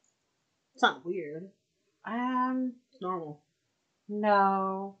 It's not weird. It's normal.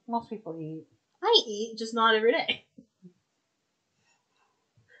 No. Most people eat. I eat, just not every day.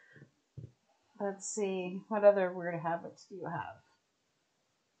 Let's see. What other weird habits do you have?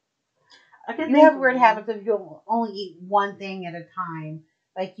 You have weird habits of you'll only eat one thing at a time.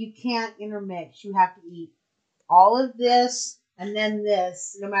 Like you can't intermix. You have to eat all of this and then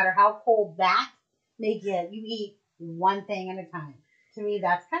this. No matter how cold that may get, you eat one thing at a time. To me,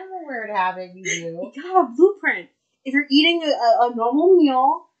 that's kind of a weird habit you do. You have a blueprint. If you're eating a normal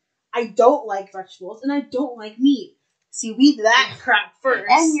meal, I don't like vegetables and I don't like meat. See, we eat that crap first.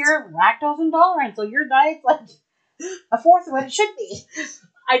 And you're lactose intolerant, so your diet's like a fourth of what it should be.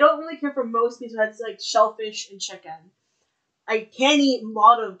 I don't really care for most meats besides like shellfish and chicken. I can't eat a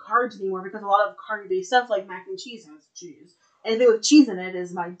lot of carbs anymore because a lot of carb-based stuff like mac and cheese has cheese. Anything with cheese in it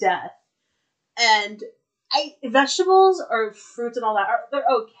is my death. And vegetables or fruits and all that they're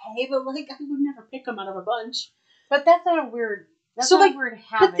okay, but like I would never pick them out of a bunch. But that's not a weird. That's so not like, a weird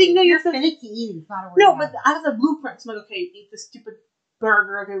habit. But you're finicky eating. It's not a weird habit. No, but I have the blueprint. So I'm like, okay, eat this stupid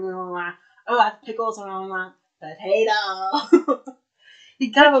burger. Okay, blah, blah, blah. Oh, I have pickles and all that. Potato.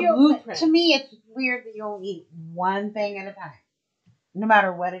 You got a blueprint. To me, it's weird that you only eat one thing at a time. No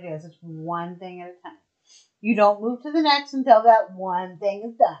matter what it is, it's one thing at a time. You don't move to the next until that one thing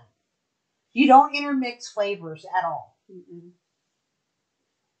is done. You don't intermix flavors at all. Mm-mm.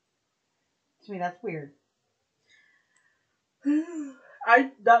 To me, that's weird.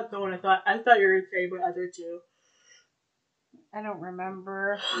 That's the one I thought. I thought you were saying about other two. I don't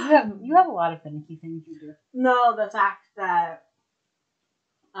remember. You have a lot of finicky things you do. No, the fact that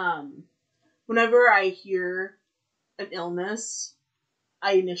whenever I hear an illness,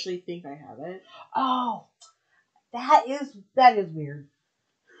 I initially think I have it. Oh, that is weird.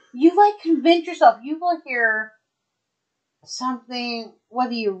 You like convince yourself. You will hear something,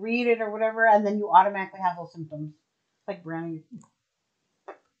 whether you read it or whatever, and then you automatically have those symptoms. Like Brownie.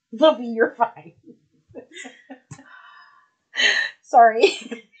 Lumpy, you're fine. Sorry.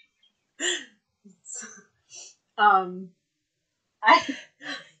 So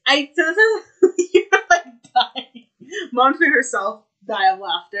this is you're like dying. Mom's made herself die of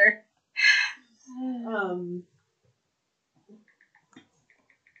laughter.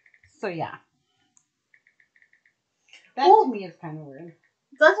 So yeah. That to me is kind of weird.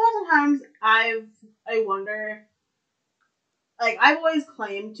 That's why sometimes I wonder. Like I've always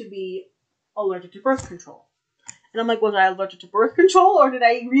claimed to be allergic to birth control, and I'm like, was I allergic to birth control, or did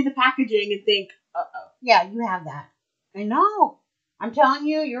I read the packaging and think, uh-oh? Yeah, you have that. I know. I'm telling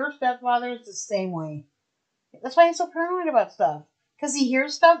you, your stepfather is the same way. That's why he's so paranoid about stuff. Because he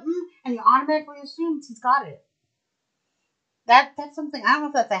hears something and he automatically assumes he's got it. That's something, I don't know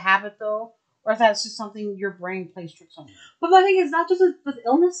if that's a habit though, or if that's just something your brain plays tricks on you. But my thing is not just with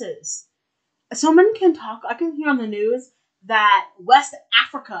illnesses. Someone can talk, I can hear on the news that West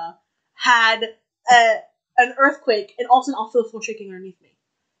Africa had an earthquake and all of a sudden I'll feel a floor shaking underneath me.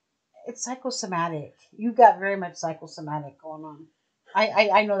 It's psychosomatic. You got very much psychosomatic going on.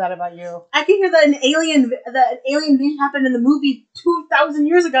 I know that about you. I can hear that an alien invasion happened in the movie 2,000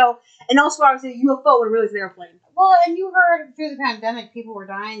 years ago, and also I was a UFO when really it's an airplane. Well, and you heard through the pandemic people were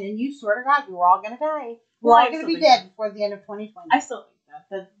dying, and you swear to God, we were all going to die. We're Well, all I going to still be think dead before the end of 2020. I still think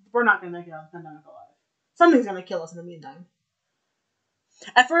that we're not going to make it out of the pandemic alive. Something's going to kill us in the meantime.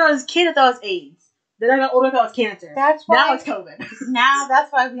 At first, I was a kid, I thought it was AIDS. Then I got older, I thought it was cancer. That's why. Now it's COVID. Now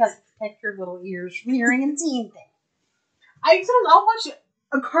that's why we have to protect your little ears from hearing and seeing things. I'll watch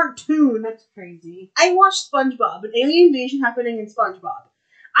a cartoon. That's crazy. I watched SpongeBob, an alien invasion happening in SpongeBob.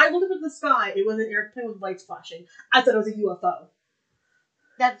 I looked up at the sky. It was an airplane with lights flashing. I thought it was a UFO.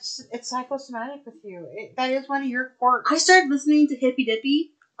 It's psychosomatic with you. That is one of your quirks. I started listening to Hippy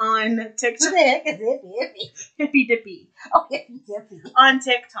Dippy on TikTok. Who the heck is Hippy? Hippy Dippy. Oh, Hippy Dippy. On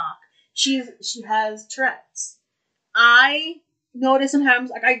TikTok. She has Tourette's. I notice sometimes,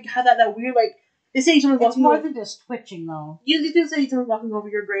 like, I have that weird, like, they say someone's It's walking more over. than just twitching, though. You do say someone's walking over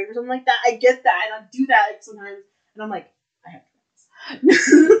your grave or something like that. I get that, and I do that like, sometimes, and I'm like, I have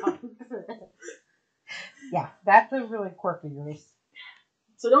Tourette's. Yeah, that's a really quirk of yours.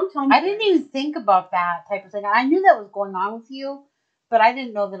 So don't tell me. I didn't even think about that type of thing. I knew that was going on with you, but I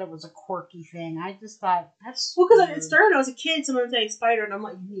didn't know that it was a quirky thing. I just thought, that's Well, because weird. it started when I was a kid, someone would say spider, and I'm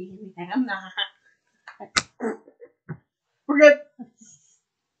like, I'm not. We're good.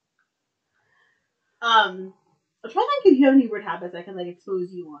 I'm trying to think if you have any weird habits I can, like,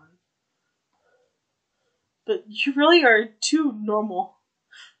 expose you on. But you really are too normal.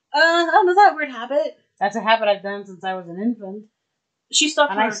 I don't know, is that a weird habit? That's a habit I've done since I was an infant, She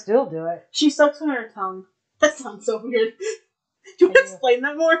sucks and on I her. still do it. She sucks on her tongue. That sounds so weird. Do you want to explain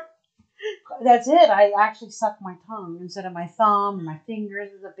that more? That's it. I actually suck my tongue instead of my thumb and my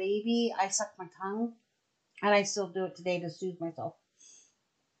fingers. As a baby, I suck my tongue, and I still do it today to soothe myself.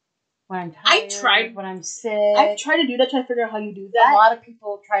 When I'm tired, when I'm sick. I've tried to do that, try to figure out how you do A that. lot of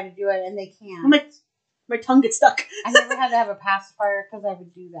people try to do it, and they can't. I'm like, my tongue gets stuck. I never had to have a pacifier because I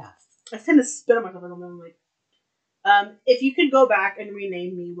would do that. I tend to spit on myself, and I'm like, if you could go back and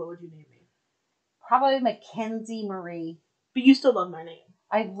rename me, what would you name me? Probably Mackenzie Marie. But you still love my name.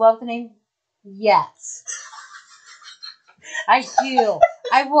 I love the name. Yes. I do.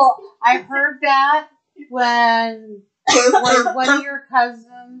 I will. I heard that when one of your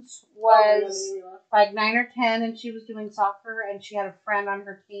cousins was like 9 or 10 and she was doing soccer and she had a friend on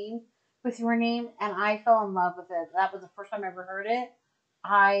her team with your name and I fell in love with it. That was the first time I ever heard it.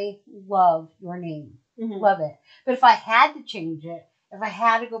 I love your name. Mm-hmm. Love it. But if I had to change it, if I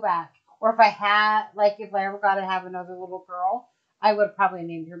had to go back, or if I had, like, if I ever got to have another little girl, I would probably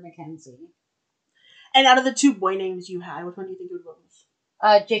name her Mackenzie. And out of the two boy names you had, which one do you think you would go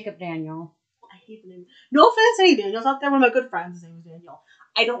with? Jacob Daniel. I hate the name. No offense to any Daniels out there. One of my good friends, his name is Daniel.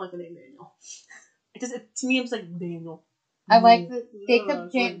 I don't like the name Daniel. To me, it's like Daniel. I like the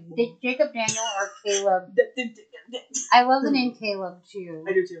Jacob Daniel or Caleb. I love the name Caleb too.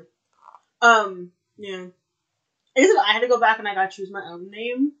 I do too. Yeah. I guess if I had to go back and I gotta choose my own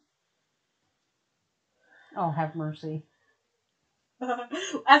name. Oh, have mercy.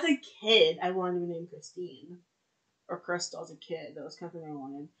 As a kid, I wanted to be named Christine. Or Crystal as a kid. That was kind of thing I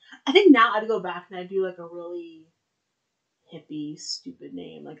wanted. I think now I'd go back and I'd do like a really hippie, stupid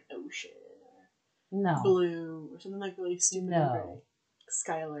name, like Ocean. No. Blue. Or something like really stupid. No.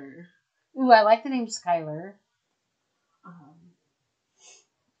 Skylar. Ooh, I like the name Skylar.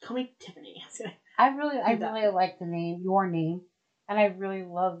 Call me Tiffany. I really like the name, your name. And I really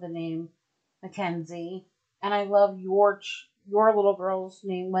love the name Mackenzie. And I love your little girl's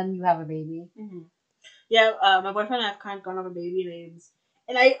name when you have a baby. Mm-hmm. Yeah, my boyfriend and I have kind of gone over baby names.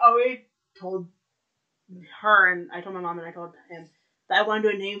 And I already told her, and I told my mom, and I told him that I want to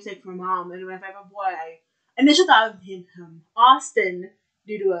do a namesake for my mom. And if I have a boy, I initially thought of him Austin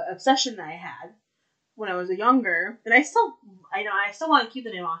due to an obsession that I had when I was younger. And I still want to keep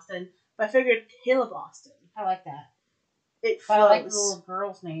the name Austin, but I figured Caleb Austin. I like that. It but flows. I like the little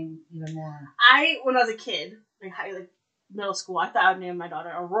girl's name even more. When I was a kid, like middle school, I thought I would name my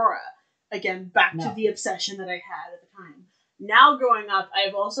daughter Aurora. Again, back to the obsession that I had at the time. Now, growing up,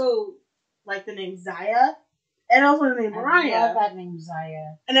 I've also liked the name Zaya, and also the name Mariah. I love that name,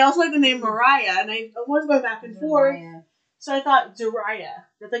 Zaya. And I also like the name Mariah, and I was going back and forth. So I thought Zariah.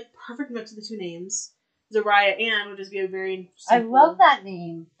 That's like perfect mix of the two names. Zariah Ann would just be a very simple... I love that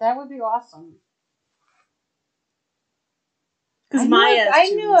name. That would be awesome. Because I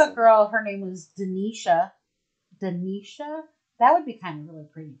knew a girl, her name was Denisha. Denisha? That would be kind of really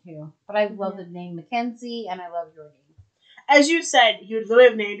pretty too. But I love the name Mackenzie, and I love your name. As you said, you would literally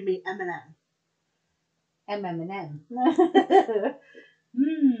have named me Eminem. M&M.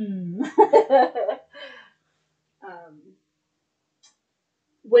 Um,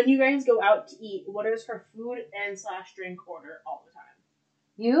 when you guys go out to eat, what is her food and / drink order all the time?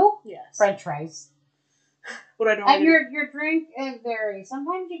 You? Yes. French fries. What I don't. And your drink varies.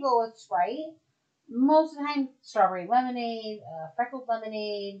 Sometimes you go with Sprite. Most of the time, strawberry lemonade, freckled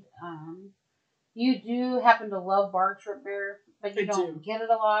lemonade. You do happen to love Bark Short Beer, but you don't get it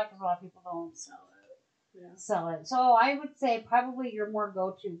a lot because a lot of people don't sell it. So I would say probably your more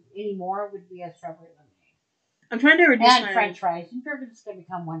go-to anymore would be a strawberry lemonade. I'm trying to reduce and French fries. You're just going to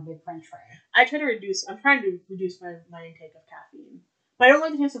become one big French fry. I'm trying to reduce my intake of caffeine. But I don't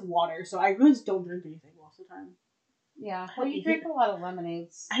like the taste of water, so I really just don't drink anything most of the time. Yeah. Well, you drink a lot of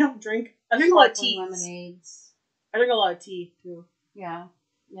lemonades. I drink a lot of tea. Lemonades. I drink a lot of tea, too. Yeah.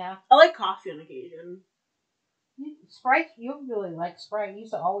 Yeah. I like coffee on occasion. Sprite, you really like Sprite. You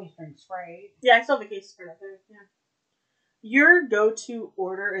used to always drink Sprite. Yeah, I still have a case of Sprite up there. Yeah. Your go-to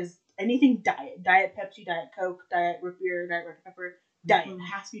order is anything diet. Diet Pepsi, Diet Coke, Diet root beer, Diet red pepper. Diet. Mm-hmm. It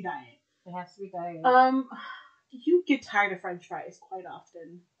has to be diet. It has to be diet. You get tired of French fries quite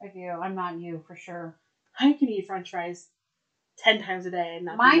often. I do. I'm not you, for sure. I can eat French fries 10 times a day and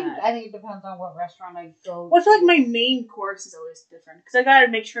not Mine, be mad. I think it depends on what restaurant I go Well, I feel like my main course is always different. Because I gotta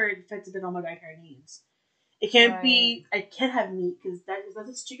make sure it fits within all my dietary needs. It can't be... I can't have meat, because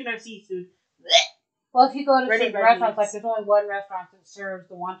that's chicken or seafood. Well, if you go to certain restaurants, meats. like there's only one restaurant that serves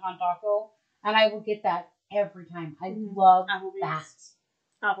the wonton taco, and I will get that every time. I love that.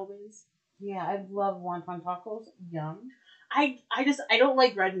 Applebee's. Yeah, I love wonton tacos. Yum. I don't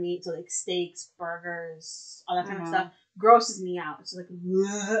like red meat, so like steaks, burgers, all that kind of stuff. Grosses me out. It's like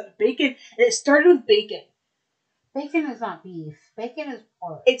bacon. And it started with bacon. Bacon is not beef. Bacon is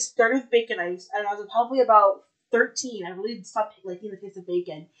pork. It started with bacon. I was probably about 13. I really stopped liking the taste of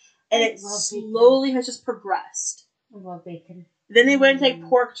bacon, and it slowly has just progressed. I love bacon. Then they went into like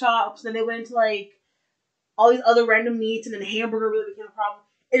pork chops. Then they went into like all these other random meats, and then hamburger really became a problem.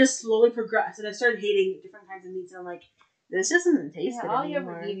 It just slowly progressed, and I started hating different kinds of meats, and I'm like, this just doesn't taste good all anymore. you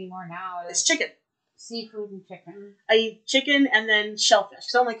ever eat anymore now is chicken. Seafood and chicken. I eat chicken and then shellfish,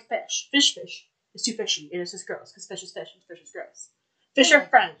 because I don't like fish. Fish is too fishy, and it's just gross, because fish is fish, and fish is gross. Fish are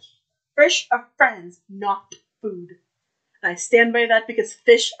friends. Fish are friends, not food. And I stand by that, because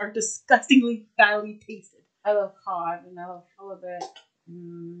fish are disgustingly badly tasted. I love cod, and I love halibut.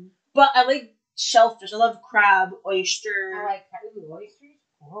 But I like shellfish. I love crab, oyster. I like oysters.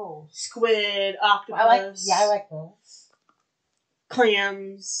 Gross. Squid, octopus. I like those.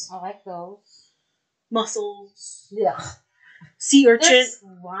 Clams. I like those. Mussels. Yeah. Sea urchin. They're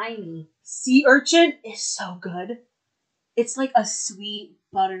slimy. Sea urchin is so good. It's like a sweet,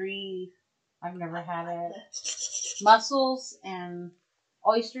 buttery. I've never had it. Mussels and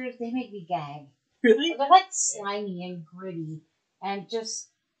oysters, they make me gag. Really? They're like slimy and gritty. And just...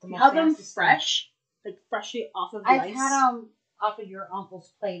 You have them fresh? Like freshly off of the ice? I've had them off of your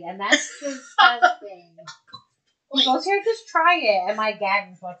uncle's plate, and that's disgusting. He goes, here, just try it. And my gag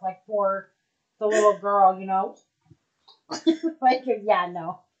was like for the little girl, you know? Like, yeah,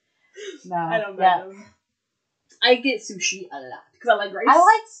 no. I don't mind them. I get sushi a lot, because I like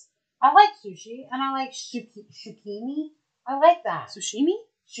rice. I like sushi, and I like zucchini. I like that. Sushimi?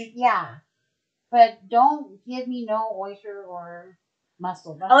 Yeah. But don't give me no oyster or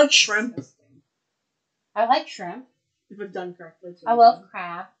mussel. I like shrimp. I like shrimp. If it's done correctly. I love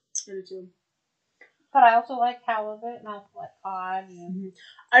crab. I do too. But I also like halibut, and I also like cod. And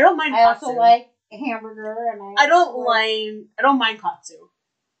I don't mind katsu. I also like hamburger, and I don't mind katsu.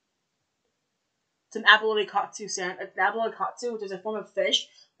 It's an abalone katsu sandwich. It's an abalone katsu, which is a form of fish,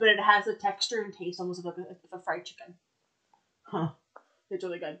 but it has a texture and taste almost like a fried chicken. Huh. It's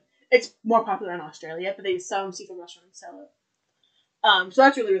really good. It's more popular in Australia, but some seafood restaurants sell it. So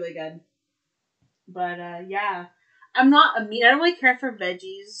that's really, really good. But, yeah. I'm not a meat. I don't really care for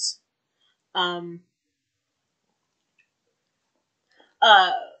veggies. I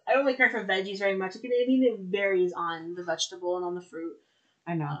don't really care for veggies very much. I mean, it varies on the vegetable and on the fruit.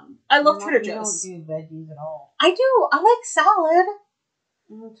 I know. I love Trader Joe's. You don't do veggies at all. I do. I like salad.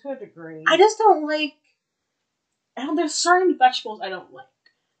 To a degree. I just don't like... there's certain vegetables I don't like.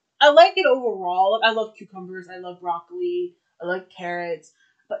 I like it overall. Like, I love cucumbers. I love broccoli. I like carrots.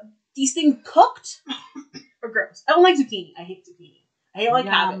 But these things cooked are gross. I don't like zucchini. I hate zucchini. I don't like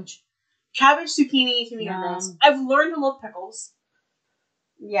cabbage. Cabbage, zucchini, to me are gross. I've learned to love pickles.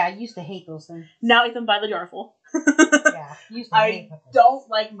 Yeah, I used to hate those things. Now I eat them by the jarful. Yeah, I don't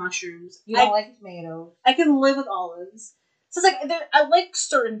like mushrooms. You don't like tomatoes. I can live with olives. So it's like I like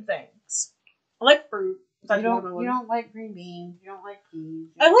certain things. I like fruit. You don't like green beans. You don't like peas.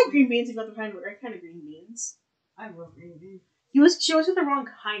 I like green beans if you got the right kind of green beans. I love green beans. She always got the wrong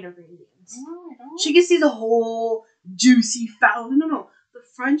kind of green beans. No, I don't. She can see the whole juicy fat. No. The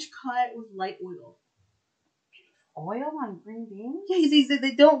French cut with light oil. Oil on green beans? Yeah,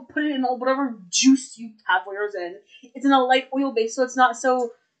 they don't put it in whatever juice you have yours in. It's in a light oil base, so it's not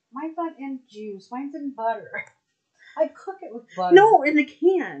so... Mine's not in juice. Mine's in butter. I cook it with butter. No, in the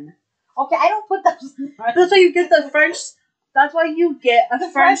can. Okay, I don't put those in butter. That's why you get the French... That's why you get a the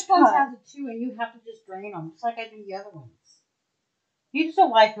French ones cut. have it too, and you have to just drain them, just like I do the other ones. You just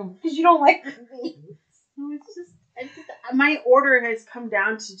don't like them because you don't like green beans. No, it's just... My order has come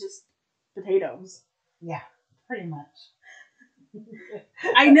down to just potatoes. Yeah, pretty much.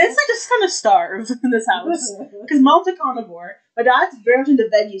 I guess I just kind of starve in this house. Because mom's a carnivore. My dad's very much into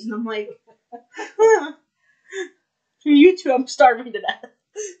veggies, and I'm like, huh. For you two, I'm starving to death.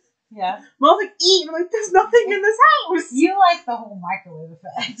 Yeah. Mom's like, eat. And I'm like, there's nothing in this house. You like the whole microwave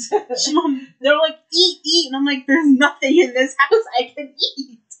effect. They're like, eat. And I'm like, there's nothing in this house I can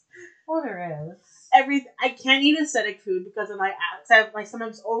eat. Well, there is. I can't eat acidic food because of my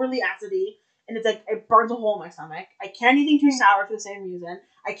stomach's overly acidy. And it's like, it burns a hole in my stomach. I can't eat anything too sour for the same reason.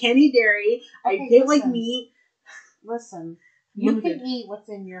 I can't eat dairy. Okay, I don't like meat. Listen, you Limited. can eat what's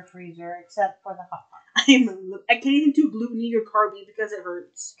in your freezer except for the hot pot. I can't eat too gluten-y or carby because it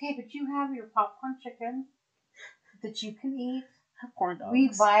hurts. Okay, but you have your popcorn chicken that you can eat. I have corn dogs. We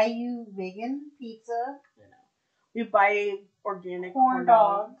buy you vegan pizza. I know. We buy organic Corn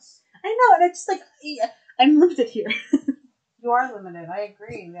dogs. I know, and it's like, I'm limited here. You are limited. I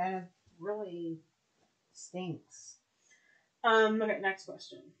agree. And it really stinks. Okay, next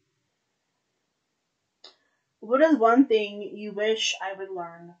question. What is one thing you wish I would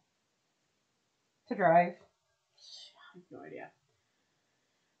learn? To drive. I have no idea.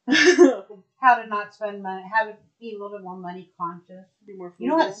 How to not spend money. How to be a little bit more money conscious. Be more You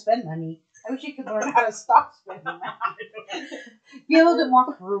know how to spend money. I wish you could learn how to stop spending money. Be a little bit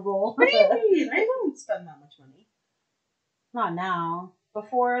more frugal. What do you mean? I don't spend that much money. Not now.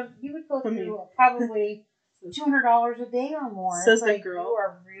 Before, you would go For me. through probably $200 a day or more. Says It's the like, girl. You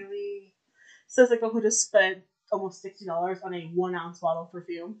are really... Says the girl who just spent almost $60 on a 1 ounce bottle of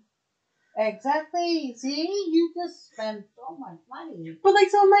perfume. Exactly. See? You just spend so much money. But like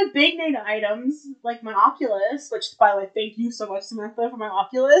some of my big name items, like my Oculus, which by the way, thank you so much, Samantha, for my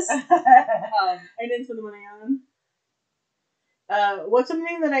Oculus. I didn't spend the money on. What's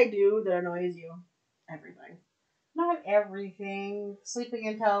something that I do that annoys you? Everything. Not everything. Sleeping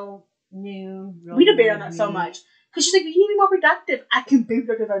until noon. Really We debate on annoys that so me. much. Because she's like, you need to be more productive. I can be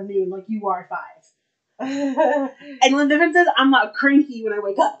productive at noon like you are at 5. And when the difference is, I'm not cranky when I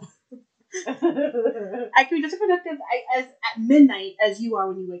wake up. I can be just as productive as at midnight as you are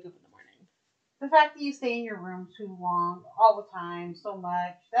when you wake up in the morning. The fact that you stay in your room too long, all the time, so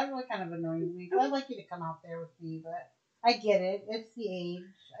much, that really kind of annoys me. 'Cause I'd like you to come out there with me, but I get it. It's the age.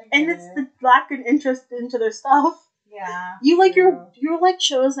 And it's the lack of interest into their stuff. Yeah. You like true. you like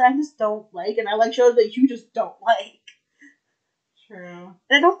shows that I just don't like, and I like shows that you just don't like. True.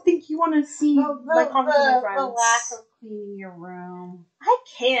 And I don't think you want to see my comments with my friends. The lack of cleaning your room I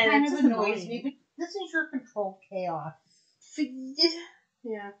can. kind It's of just annoys annoying. me. But this is your controlled chaos.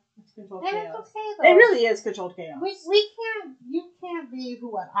 Yeah, it's controlled And chaos. it's okay though. It really is controlled chaos. We can't. You can't be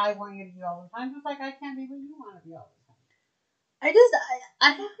what I want you to be all the time, just like I can't be what you want to be all the time. I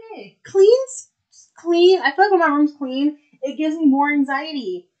Okay. clean. I feel like when my room's clean, it gives me more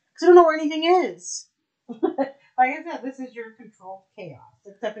anxiety because I don't know where anything is. Like I said, this is your controlled chaos,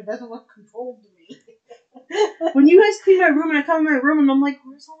 except it doesn't look controlled to me. When you guys clean my room and I come in my room and I'm like,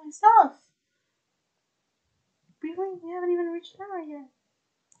 where's all my stuff? We haven't even reached an hour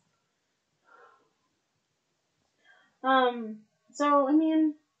yet. So, I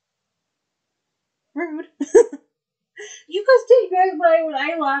mean, rude. You guys did, when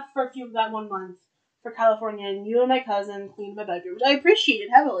I left for that 1 month for California, and you and my cousin cleaned my bedroom, which I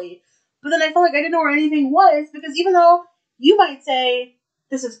appreciated heavily. But then I felt like I didn't know where anything was, because even though you might say,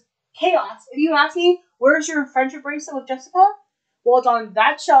 this is chaos, if you ask me, where's your friendship bracelet with Jessica? Well, it's on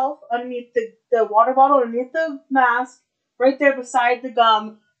that shelf, underneath the water bottle, underneath the mask, right there beside the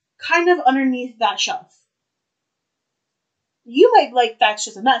gum, kind of underneath that shelf. You might like, that's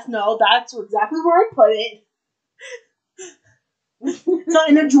just a mess. No, that's exactly where I put it. It's not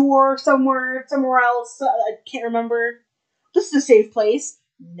in a drawer somewhere else. I can't remember. This is a safe place.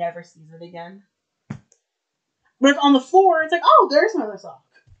 Never sees it again. But it's on the floor. It's like, oh, there's another sock.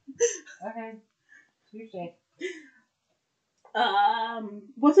 Okay. Touché.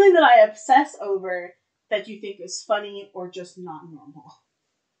 What's something that I obsess over that you think is funny or just not normal?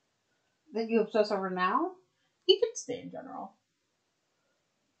 That you obsess over now? You could say in general.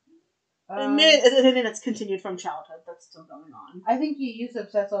 It's a thing that's continued from childhood that's still going on. I think you used to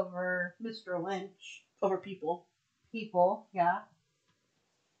obsess over Mr. Lynch. Over people. People, yeah.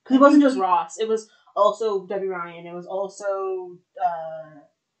 Because it wasn't just Ross. It was also Debbie Ryan. It was also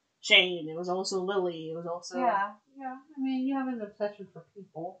Shane. It was also Lily. It was also... Yeah. I mean, you have an obsession for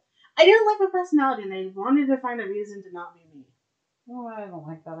people. I didn't like my personality, and I wanted to find a reason to not be me. Well, I don't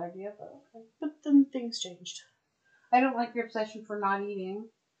like that idea, but okay. But then things changed. I don't like your obsession for not eating.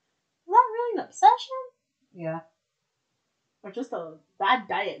 Not really an obsession. Yeah. Or just a bad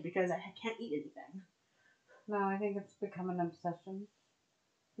diet because I can't eat anything. No, I think it's become an obsession.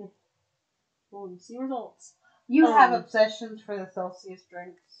 Well, you see results. You have obsessions for the Celsius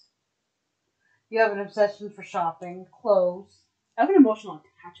drinks. You have an obsession for shopping, clothes. I have an emotional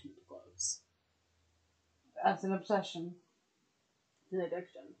attachment to clothes. That's an obsession. It's an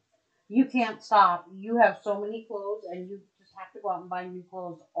addiction. You can't stop. You have so many clothes, and you just have to go out and buy new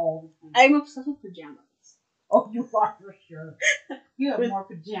clothes all the time. I'm obsessed with pajamas. Oh, you are for sure. You have more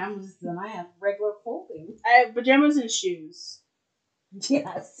pajamas than I have regular clothing. I have pajamas and shoes.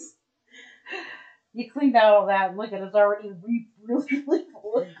 Yes. You cleaned out all that, and look at it, it's already really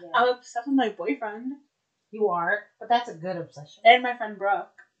full again. I'm obsessed with my boyfriend. You are, but that's a good obsession. And my friend Brooke.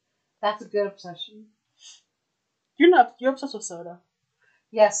 That's a good obsession. You're not. You're obsessed with soda.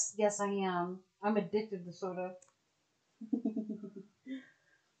 Yes, I am. I'm addicted to soda.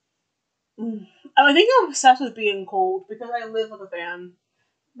 I think I'm obsessed with being cold because I live with a fan.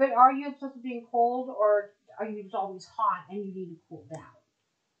 But are you obsessed with being cold, or are you just always hot and you need to cool down?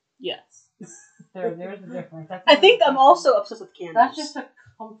 Yes. There's a difference. I think I'm also obsessed with candles. That's just a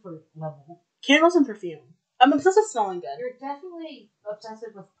comfort level. Candles and perfume. I'm obsessed with smelling good. You're definitely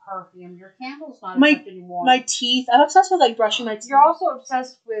obsessive with perfume. Your candle's not as much anymore. My teeth. I'm obsessed with like brushing my teeth. You're also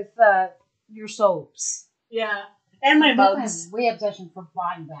obsessed with your soaps. Yeah. And my mugs. We have obsession for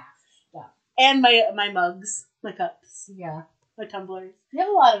body bath stuff. And my mugs. My cups. Yeah. My tumblers. You have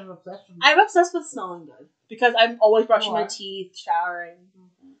a lot of obsessions. I'm obsessed with smelling good. Because I'm always brushing my teeth, showering.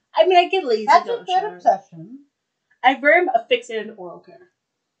 Mm-hmm. I mean, I get lazy. That's a good obsession. I'm very fixated on oral care.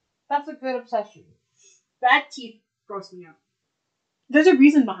 That's a good obsession. Bad teeth gross me out. There's a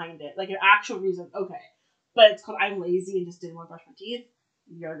reason behind it. Like an actual reason. Okay. But it's called I'm lazy and just didn't want to brush my teeth.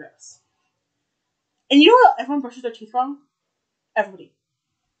 You're gross. And you know what? Everyone brushes their teeth wrong? Everybody.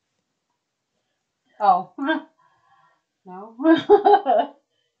 Oh. No.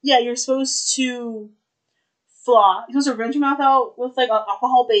 Yeah, you're supposed to floss. You're supposed to rinse your mouth out with like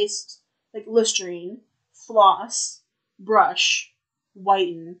alcohol-based like Listerine, floss, brush,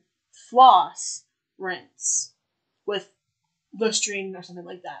 whiten, floss, rinse with Listerine or something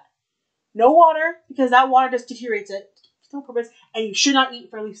like that. No water, because that water just deteriorates it. It's no purpose. And you should not eat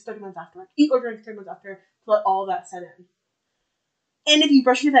for at least 30 minutes after. Eat or drink 30 minutes after to let all of that set in. And if you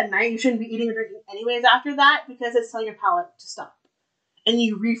brush your teeth at night, you shouldn't be eating or drinking anyways after that because it's telling your palate to stop. And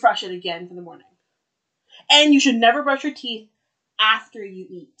you refresh it again for the morning. And you should never brush your teeth after you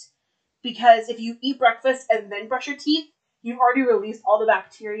eat. Because if you eat breakfast and then brush your teeth, you've already released all the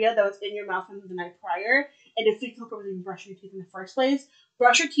bacteria that was in your mouth from the night prior. And it defeats the purpose of brushing your teeth in the first place.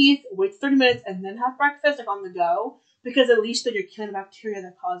 Brush your teeth, wait 30 minutes, and then have breakfast like on the go. Because at least then you're killing the bacteria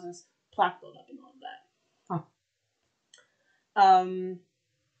that causes plaque buildup and all of that.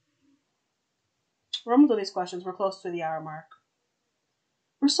 We're almost done these questions. We're close to the hour mark.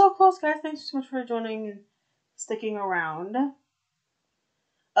 We're so close, guys. Thanks so much for joining and sticking around.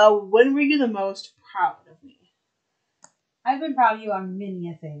 When were you the most proud of me? I've been proud of you on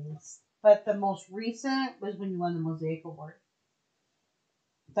many things, but the most recent was when you won the Mosaic Award.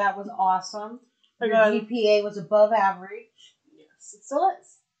 That was awesome. Your GPA was above average. Yes, it still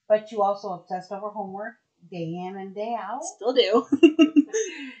is. But you also obsessed over homework day in and day out. Still do.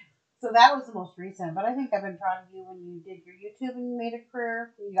 So that was the most recent. But I think I've been proud of you when you did your YouTube and you made a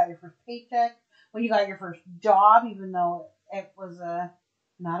career, when you got your first paycheck, when you got your first job, even though it was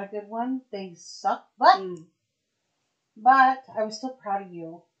not a good one. Things sucked, but I was still proud of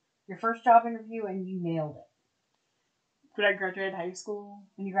you. Your first job interview, and you nailed it. When I graduated high school?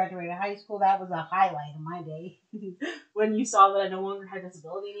 When you graduated high school, that was a highlight of my day. When you saw that I no longer had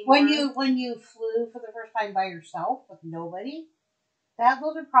disability anymore? When you flew for the first time by yourself with nobody.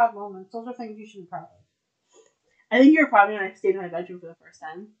 Those are proud moments. Those are things you should be proud of. I think you were proud of me when I stayed in my bedroom for the first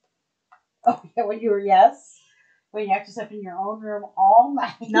time. Oh, yeah, when you actually slept in your own room all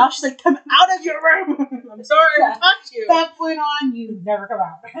night. Now she's like, come out of your room! I'm sorry, I touched you. That point on, you never come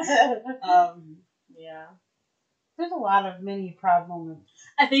out. Yeah. There's a lot of many proud moments.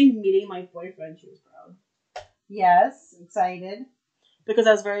 I think meeting my boyfriend, she was proud. Yes, excited. Because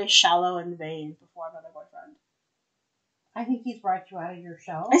I was very shallow and vain before I met my boyfriend. I think he's brought you out of your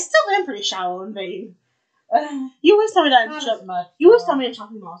shell. I still am pretty shallow and vain. You always tell me that. Not as much. You always tell me in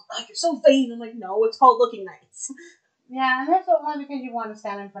shopping malls, like, you're so vain. I'm like, no, it's called looking nice. Yeah, and that's only because you want to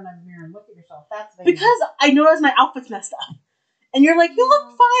stand in front of the mirror and look at yourself. That's vain. Because I notice my outfit's messed up. And you're like, you look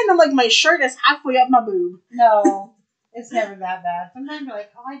fine. I'm like, my shirt is halfway up my boob. No, it's never that bad. Sometimes you're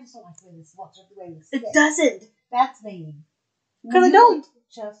like, oh, I just don't like the way this looks or the way this fits. It doesn't. That's vain. Because I don't.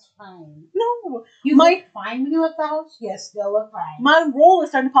 Just fine. No. You look fine when you look the house? Yes, still look fine. My roll is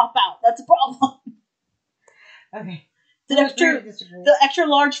starting to pop out. That's a problem. Okay. The extra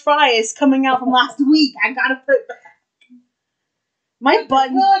large fry is coming out from last week. I gotta put it back. My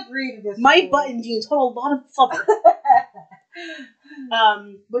button jeans hold a lot of flubber.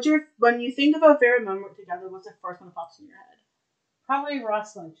 When you think of a favorite moment together, what's the first one that pops in your head? Probably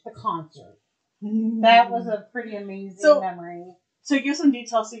Ross Lynch, the concert. That was a pretty amazing memory. So give some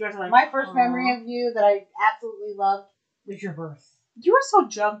details so you guys are like, my first memory of you that I absolutely loved was your birth. You were so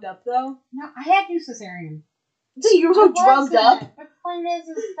drugged up, though. No, I had you cesarean. So you were so drugged up? The point is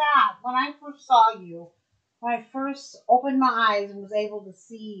that when I first saw you, when I first opened my eyes and was able to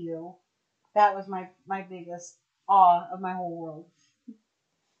see you, that was my biggest awe of my whole world.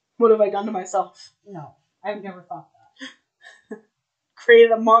 What have I done to myself? No, I've never thought that.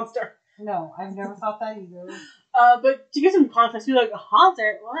 Created a monster. No, I've never thought that either. But to give some context, we were like, a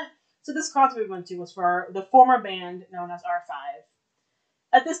concert? What? So this concert we went to was for the former band known as R5.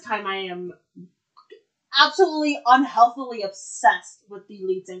 At this time, I am absolutely unhealthily obsessed with the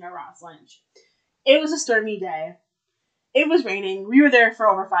lead singer, Ross Lynch. It was a stormy day. It was raining. We were there for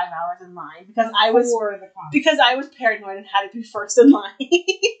over 5 hours in line because I was paranoid and had to be first in line.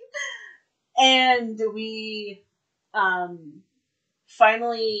 And we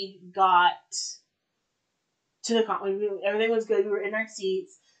finally got to the concert. Everything was good. We were in our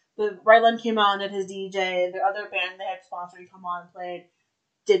seats. The Ryland came on at his DJ. The other band they had sponsored come on and played.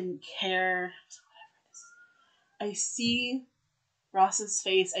 Didn't care. I see Ross's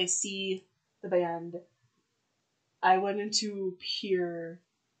face. I see the band. I went into pure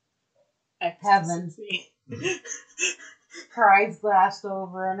ecstasy. Heaven. Her eyes glassed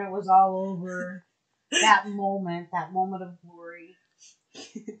over and it was all over. That moment of glory.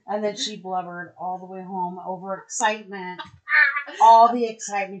 And then she blubbered all the way home over excitement. All the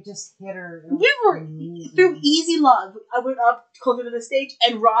excitement just hit her. We were through easy love. I went up closer to the stage,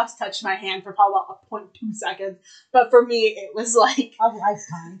 and Ross touched my hand for probably about 0.2 seconds. But for me, it was like a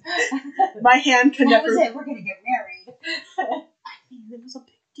lifetime. My hand could never. That was it. We're gonna get married. I mean, it was a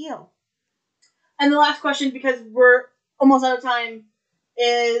big deal. And the last question, because we're almost out of time,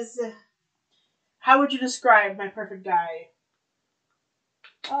 is how would you describe my perfect guy?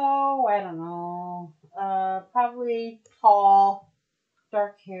 Oh, I don't know. Probably tall,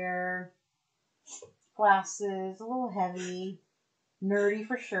 dark hair, glasses, a little heavy, nerdy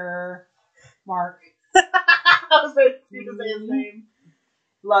for sure. Mark. I was going to say his name.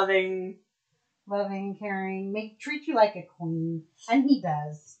 Loving, caring, treat you like a queen, and he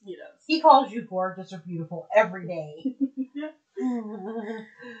does. He does. He calls you gorgeous or beautiful every day.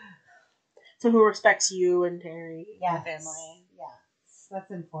 So who respects you and Terry and the family? Yes,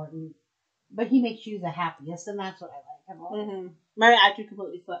 that's important. But he makes you the happiest, and that's what I like about him. My attitude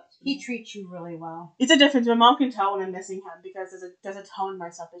completely flipped. He treats you really well. It's a difference. My mom can tell when I'm missing him because there's a tone in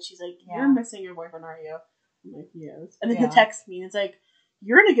myself that she's like, "You're missing your boyfriend, aren't you?" I'm like, "Yes." And then he'll text me, and it's like,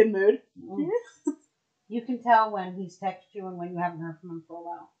 "You're in a good mood." You can tell when he's texted you and when you haven't heard from him for a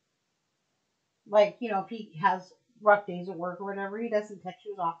while. Like, if he has rough days at work or whatever, he doesn't text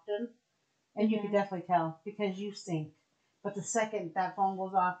you as often. And you can definitely tell because you sync. But the second that phone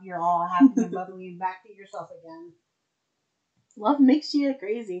goes off, you're all happy and bubbly and back to yourself again. Love makes you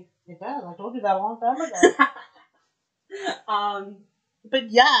crazy. It does. I told you that a long time ago. But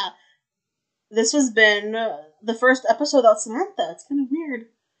yeah, this has been the first episode without Samantha. It's kind of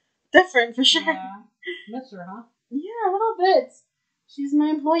weird. Different for sure. Yeah. Miss her, huh? Yeah, a little bit. She's my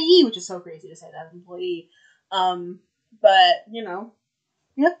employee, which is so crazy to say that, employee. But,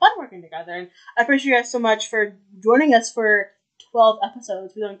 we have fun working together. And I appreciate you guys so much for joining us for 12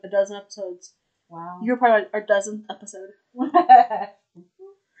 episodes. We done a dozen episodes. Wow. You were part of our dozenth episode.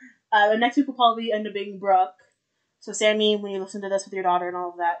 Next week will probably end up being Brooke. So Sammy, when you listen to this with your daughter and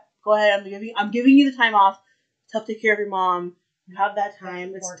all of that, go ahead. I'm giving you the time off to help take care of your mom. You have that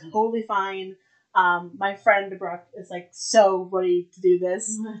time. It's totally fine. My friend Brooke is so ready to do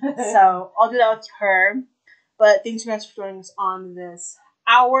this. So I'll do that with her. But thanks you guys for joining us on this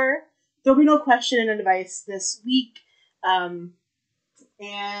hour. There'll be no question and advice this week. And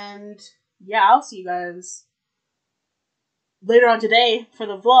yeah, I'll see you guys later on today for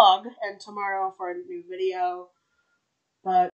the vlog and tomorrow for a new video. But